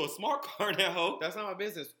better pull a smart car now, ho. That's not my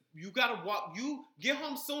business. You gotta walk. You get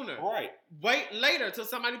home sooner. Right. Wait later till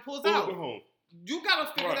somebody pulls out. Go home. You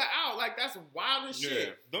gotta figure that out. Like, that's wild as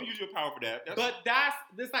shit. Don't use your power for that.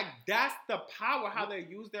 That's the power, how they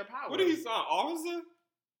use their power. What did he sound? Officer?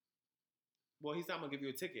 Well, he's not gonna give you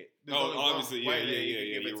a ticket. Obviously, yeah.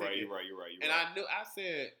 You're right. And I knew. I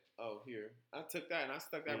said, "Oh, here." I took that and I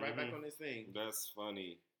stuck that right back on this thing. That's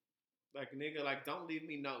funny. Like, nigga, like, don't leave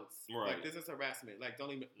me notes. Right. Like, this is harassment. Like, don't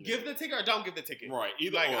leave me. Give the ticket or don't give the ticket. Right.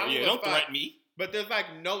 Either like, or. Don't threaten me. But there's,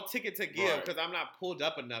 like, no ticket to give because I'm not pulled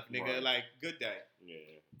up enough, nigga. Right. Like, good day. Yeah.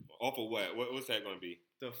 Off of what? What's that going to be?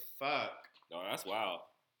 The fuck? Oh, that's wild.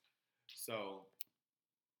 So,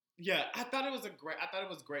 yeah, I thought it was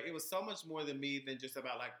great. It was so much more than me than just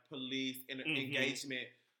about like police and engagement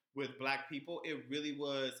with Black people. It really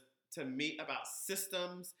was, to me, about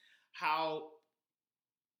systems, how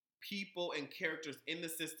people and characters in the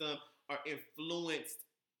system are influenced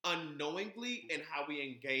unknowingly, and how we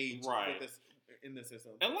engage with this in the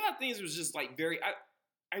system. And a lot of things was just like very.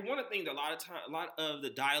 I want to think that a lot of the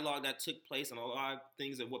dialogue that took place and a lot of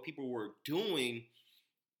things of what people were doing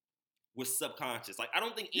was subconscious. Like, I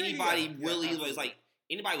don't think anybody really was like,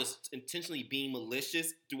 anybody was intentionally being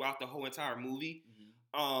malicious throughout the whole entire movie.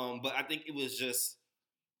 But I think it was just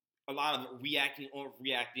a lot of reacting.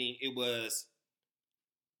 It was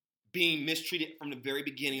being mistreated from the very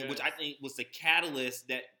beginning, which I think was the catalyst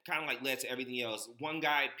that kind of like led to everything else. One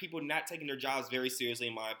guy, people not taking their jobs very seriously,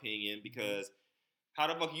 in my opinion, because how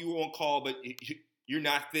the fuck you were on call, but you're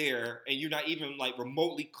not there, and you're not even like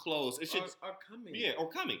remotely close. It's just or coming. Yeah, or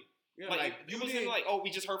coming. Yeah, like you wasn't like, oh, we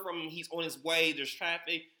just heard from him. He's on his way. There's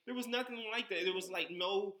traffic. There was nothing like that. There was like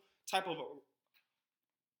no type of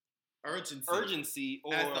urgency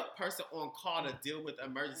or as the person on call to deal with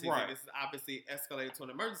emergencies. Right. This is obviously escalated to an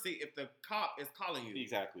emergency if the cop is calling you.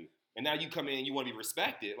 Exactly. And now you come in and you want to be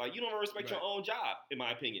respected. Like, you don't respect your own job, in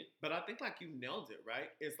my opinion. But I think like you nailed it, right?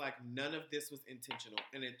 It's like none of this was intentional.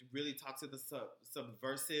 And it really talks to the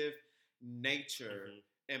subversive nature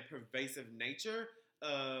and pervasive nature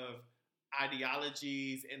of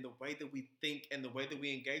ideologies, and the way that we think and the way that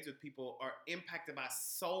we engage with people are impacted by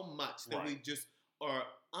so much that we just are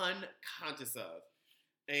unconscious of.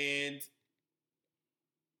 And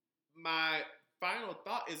my final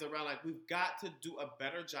thought is around like, we've got to do a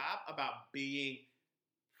better job about being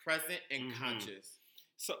present and conscious.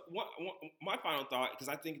 So my final thought, because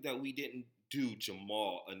I think that we didn't do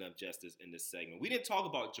Jamal enough justice in this segment. We didn't talk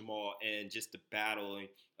about Jamal and just the battling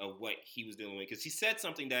of what he was dealing with, because he said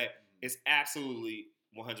something that is absolutely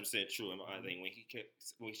 100% true. I think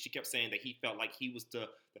when she kept saying that he felt like he was the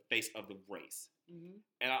face of the race.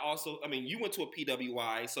 And I mean, you went to a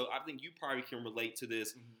PWI, so I think you probably can relate to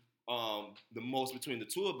this the most between the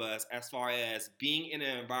two of us, as far as being in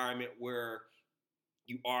an environment where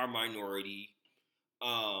you are a minority.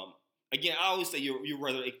 Again, I always say you're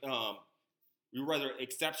rather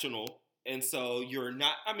exceptional, and so you're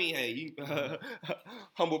not. I mean, hey, you,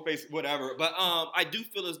 humble face, whatever. But I do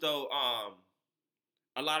feel as though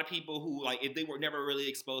a lot of people who, like, if they were never really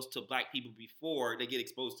exposed to Black people before they get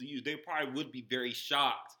exposed to you, they probably would be very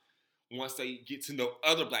shocked once they get to know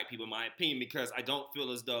other Black people, in my opinion, because I don't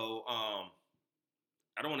feel as though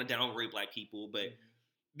I don't want to downgrade Black people, but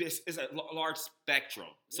this is a large spectrum.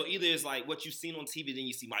 So either it's like what you've seen on TV, then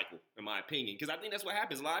you see Michael, in my opinion. Because I think that's what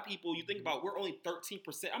happens. A lot of people, you think about, we're only 13%.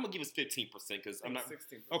 I'm going to give us 15% because I'm not.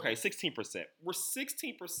 16%. Okay, 16%. We're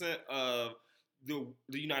 16% of the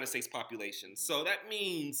United States population. So that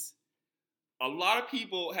means a lot of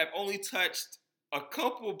people have only touched a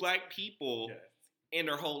couple of Black people in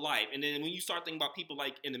their whole life. And then when you start thinking about people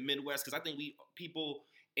like in the Midwest, because I think people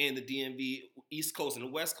in the DMV, East Coast and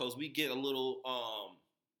the West Coast, we get a little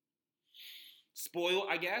spoiled,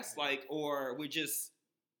 I guess, like, or we're just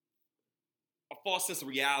a false sense of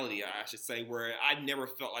reality, I should say, where I never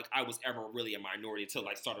felt like I was ever really a minority until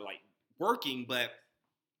I started like working. But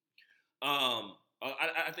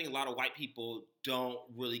I think a lot of white people don't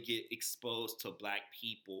really get exposed to Black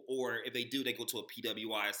people, or if they do, they go to a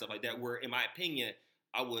PWI and stuff like that, where, in my opinion,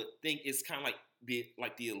 I would think it's kind of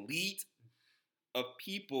like the elite of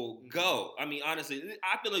people go. I mean, honestly,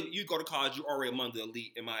 I feel like you go to college, you're already among the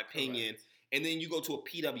elite, in my opinion. Correct. And then you go to a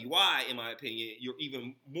PWI, in my opinion, you're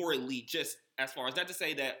even more elite, just as far as, not to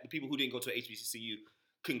say that the people who didn't go to HBCU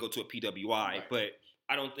couldn't go to a PWI, but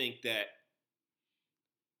I don't think that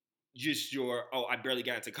just I barely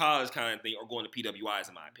got into college kind of thing or going to PWIs,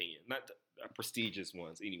 in my opinion. Not the prestigious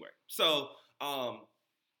ones, anyway. So,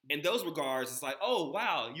 in those regards, it's like, oh,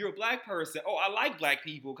 wow, you're a Black person. Oh, I like Black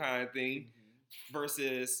people kind of thing.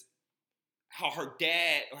 Versus how her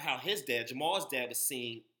dad, or how his dad, Jamal's dad, was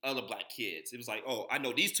seeing other Black kids. It was like, oh, I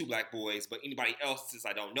know these two Black boys, but anybody else, since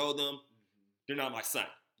I don't know them, they're not my son,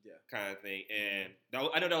 kind of thing. And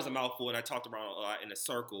I know that was a mouthful, and I talked around a lot in a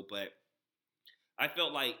circle, but I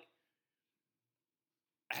felt like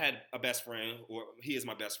I had a best friend, or he is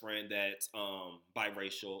my best friend, that's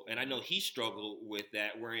biracial, and I know he struggled with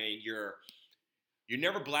that, wherein you're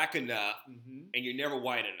never Black enough, and you're never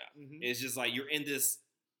white enough. It's just like you're in this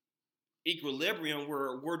equilibrium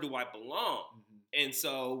where do I belong? And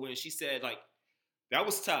so when she said, like, that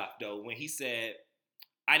was tough, though, when he said,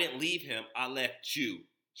 I didn't leave him, I left you.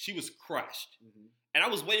 She was crushed. And I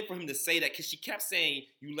was waiting for him to say that, because she kept saying,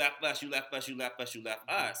 you left us, you left us, you left us, you left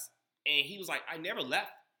us. And he was like, I never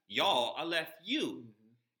left y'all. I left you.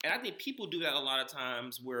 Mm-hmm. And I think people do that a lot of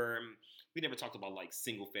times where we never talked about like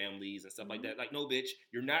single families and stuff like that. Like, no, bitch,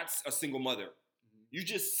 you're not a single mother. You're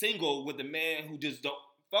just single with a man who just don't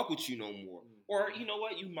fuck with you no more. Or, you know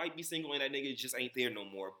what, you might be single and that nigga just ain't there no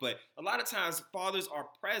more. But a lot of times fathers are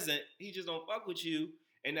present, he just don't fuck with you,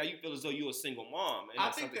 and now you feel as though you're a single mom. And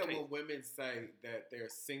I think that when women say that they're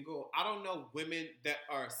single, I don't know women that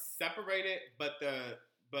are separated, but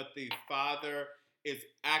the father is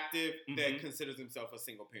active that considers himself a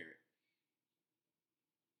single parent.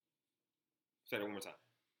 Say that one more time.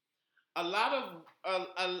 A lot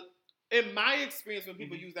of, in my experience, when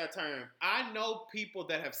people use that term, I know people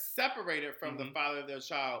that have separated from the father of their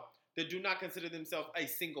child that do not consider themselves a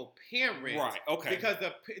single parent. Right, okay. Because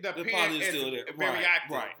the parent is still there. very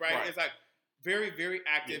active, right? It's like very, very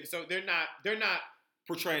active. Yeah. So they're not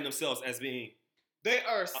portraying themselves as being. They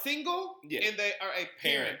are single and they are a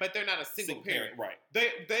parent, but they're not a single parent. Right.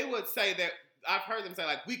 They would say that, I've heard them say,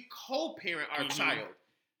 like, we co-parent our child,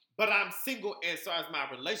 but I'm single and so is my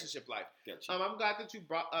relationship life. Gotcha. I'm glad that you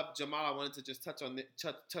brought up Jamal. I wanted to just touch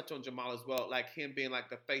on Jamal as well, like him being like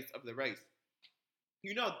the face of the race.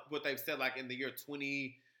 You know what they've said, like in the year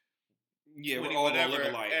 20, yeah, 20 we're all whatever,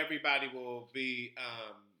 looking like everybody will be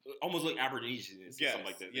almomes like Aborigines or something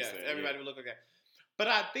like that. Yes, everybody will look like that. But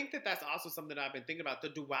I think that that's also something that I've been thinking about, the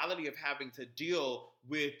duality of having to deal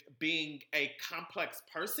with being a complex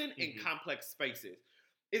person in complex spaces.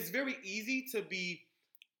 It's very easy to be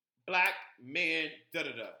black man,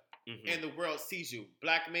 and the world sees you.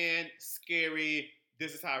 Black man, scary,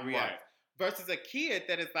 this is how I react. Right. Versus a kid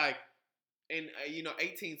that is like,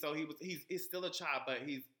 18, so he's still a child, but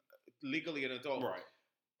he's legally an adult. Right.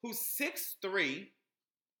 Who's 6'3",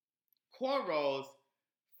 cornrows,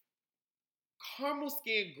 caramel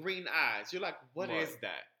skin, green eyes. You're like, what is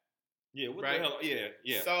that? Yeah, what the hell?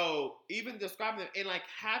 Yeah. So even describing them and like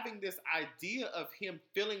having this idea of him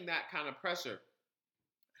feeling that kind of pressure,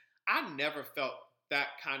 I never felt that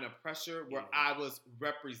kind of pressure where I was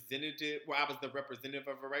the representative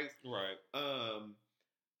of a race. Right.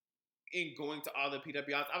 In going to all the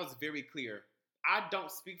PWIs, I was very clear. I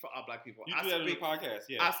don't speak for all black people. You do that in the podcast,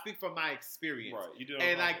 yeah. I speak from my experience. Right. You do that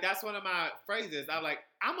and like that's one of my phrases. I'm like,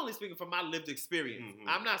 I'm only speaking from my lived experience.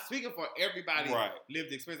 I'm not speaking for everybody's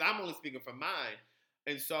lived experience. I'm only speaking for mine.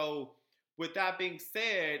 And so with that being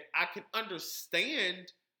said, I can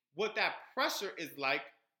understand what that pressure is like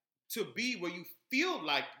to be where you feel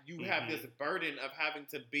like you have this burden of having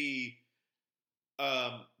to be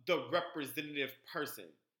the representative person.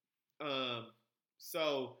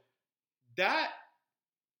 So that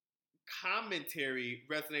commentary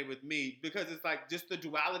resonated with me because it's like just the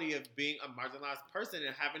duality of being a marginalized person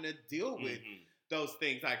and having to deal with those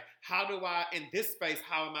things. Like, how do I, in this space,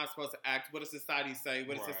 how am I supposed to act? What does society say?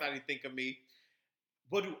 What does society think of me?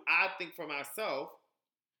 What do I think for myself?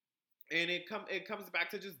 And it comes back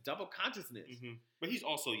to just double consciousness. But he's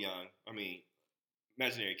also young. I mean,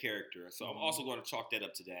 imaginary character. So I'm also going to chalk that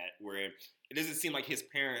up to that, where it doesn't seem like his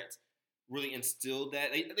parents really instilled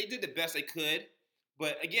that. They did the best they could,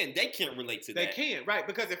 but again, they can't relate to that. They can't, right?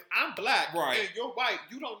 Because if I'm black and you're white,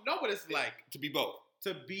 you don't know what it's like to be both.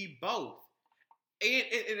 To be both. And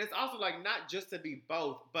it's also like not just to be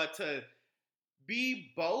both, but to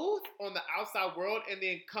be both on the outside world and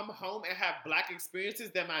then come home and have black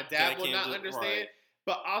experiences that my dad will not understand,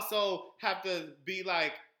 but also have to be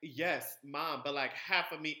like, yes, mom, but like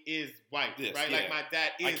half of me is white, right? Yeah. Like my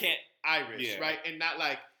dad is Irish, right? And not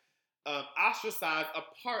like ostracized a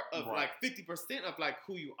part of like 50% of like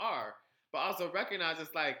who you are, but also recognize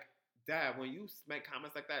it's like, Dad, when you make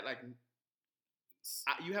comments like that, like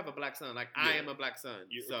you have a black son, like I am a black son.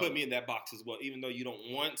 You put me in that box as well, even though you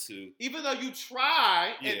don't want to. Even though you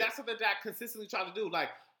try, and that's what the dad consistently try to do. Like,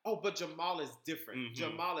 oh, but Jamal is different.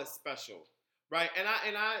 Jamal is special, right? And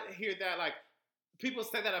I hear that like people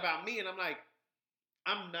say that about me, and I'm like,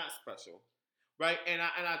 I'm not special, right? And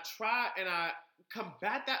I try and I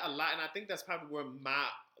combat that a lot, and I think that's probably where my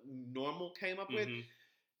normal came up with,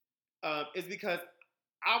 is because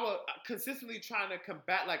I was consistently trying to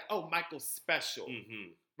combat like, oh, Michael's special,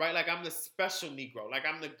 right? Like I'm the special Negro, like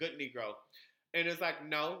I'm the good Negro, and it's like,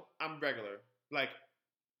 no, I'm regular. Like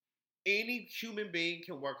any human being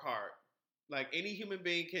can work hard. Like any human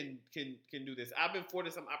being can do this. I've been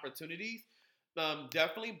afforded some opportunities,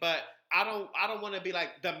 definitely, but I don't want to be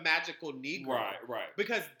like the magical Negro, right?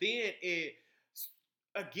 Because then it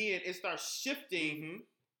starts shifting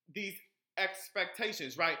these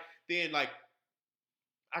expectations, right? Then like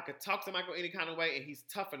I could talk to Michael any kind of way, and he's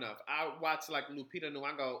tough enough. I watched like Lupita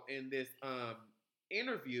Nyong'o in this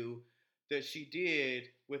interview that she did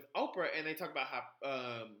with Oprah, and they talk about how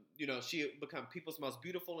she become people's most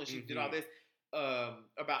beautiful, and she did all this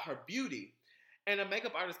about her beauty. And a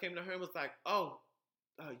makeup artist came to her and was like, "Oh,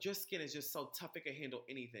 your skin is just so tough; it can handle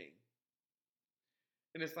anything."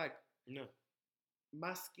 And it's like, no,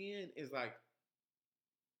 my skin isn't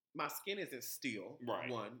steel, right?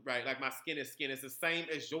 One, right? Like, my skin is skin. It's the same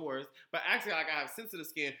as yours, but actually, like, I have sensitive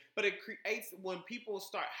skin. But it creates, when people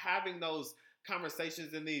start having those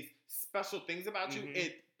conversations and these special things about you,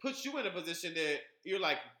 it puts you in a position that you're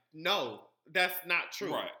like, no, that's not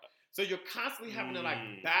true. Right. So you're constantly having to,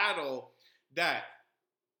 like, battle that.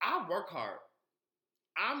 I work hard.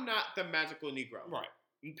 I'm not the magical Negro. Right.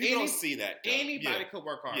 People don't see that. Though. Anybody could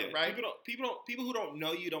work hard, right? People who don't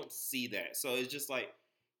know you don't see that. So it's just like,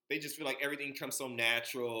 they just feel like everything comes so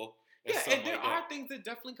natural. And and there are things that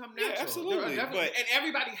definitely come natural. Yeah, absolutely. And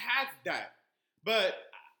everybody has that. But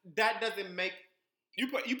that doesn't make... You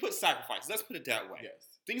put sacrifice. Let's put it that way.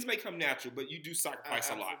 Yes. Things may come natural, but you do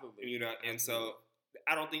sacrifice a lot. And so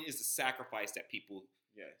I don't think it's a sacrifice that people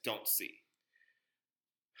don't see.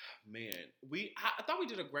 Man, I thought we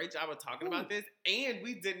did a great job of talking about this, and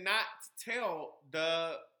we didn't tell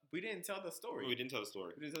the story. We didn't tell the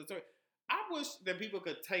story. I wish that people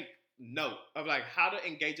could take note of, like, how to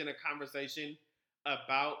engage in a conversation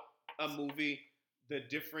about a movie, the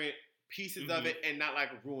different pieces of it, and not, like,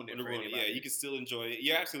 ruin it for anybody. Yeah, you can still enjoy it.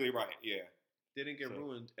 You're absolutely right. Yeah. Didn't get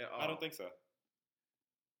ruined at all. I don't think so.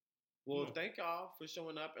 Well, thank y'all for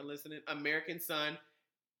showing up and listening. American Son.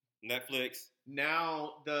 Netflix.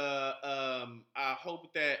 Now, I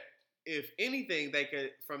hope that, if anything, they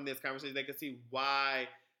could, from this conversation, they could see why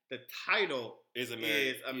the title is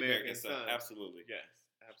American Son. Absolutely. Yes,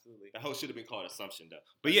 absolutely. The whole should have been called Assumption, though.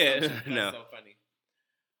 But yeah, that's so funny.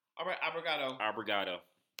 All right, Abrigado.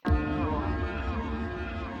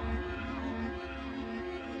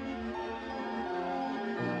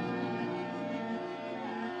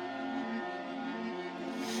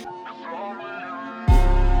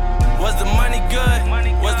 Was the money good?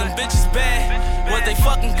 Was them bitches bad? Was they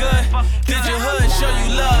fucking good? Did you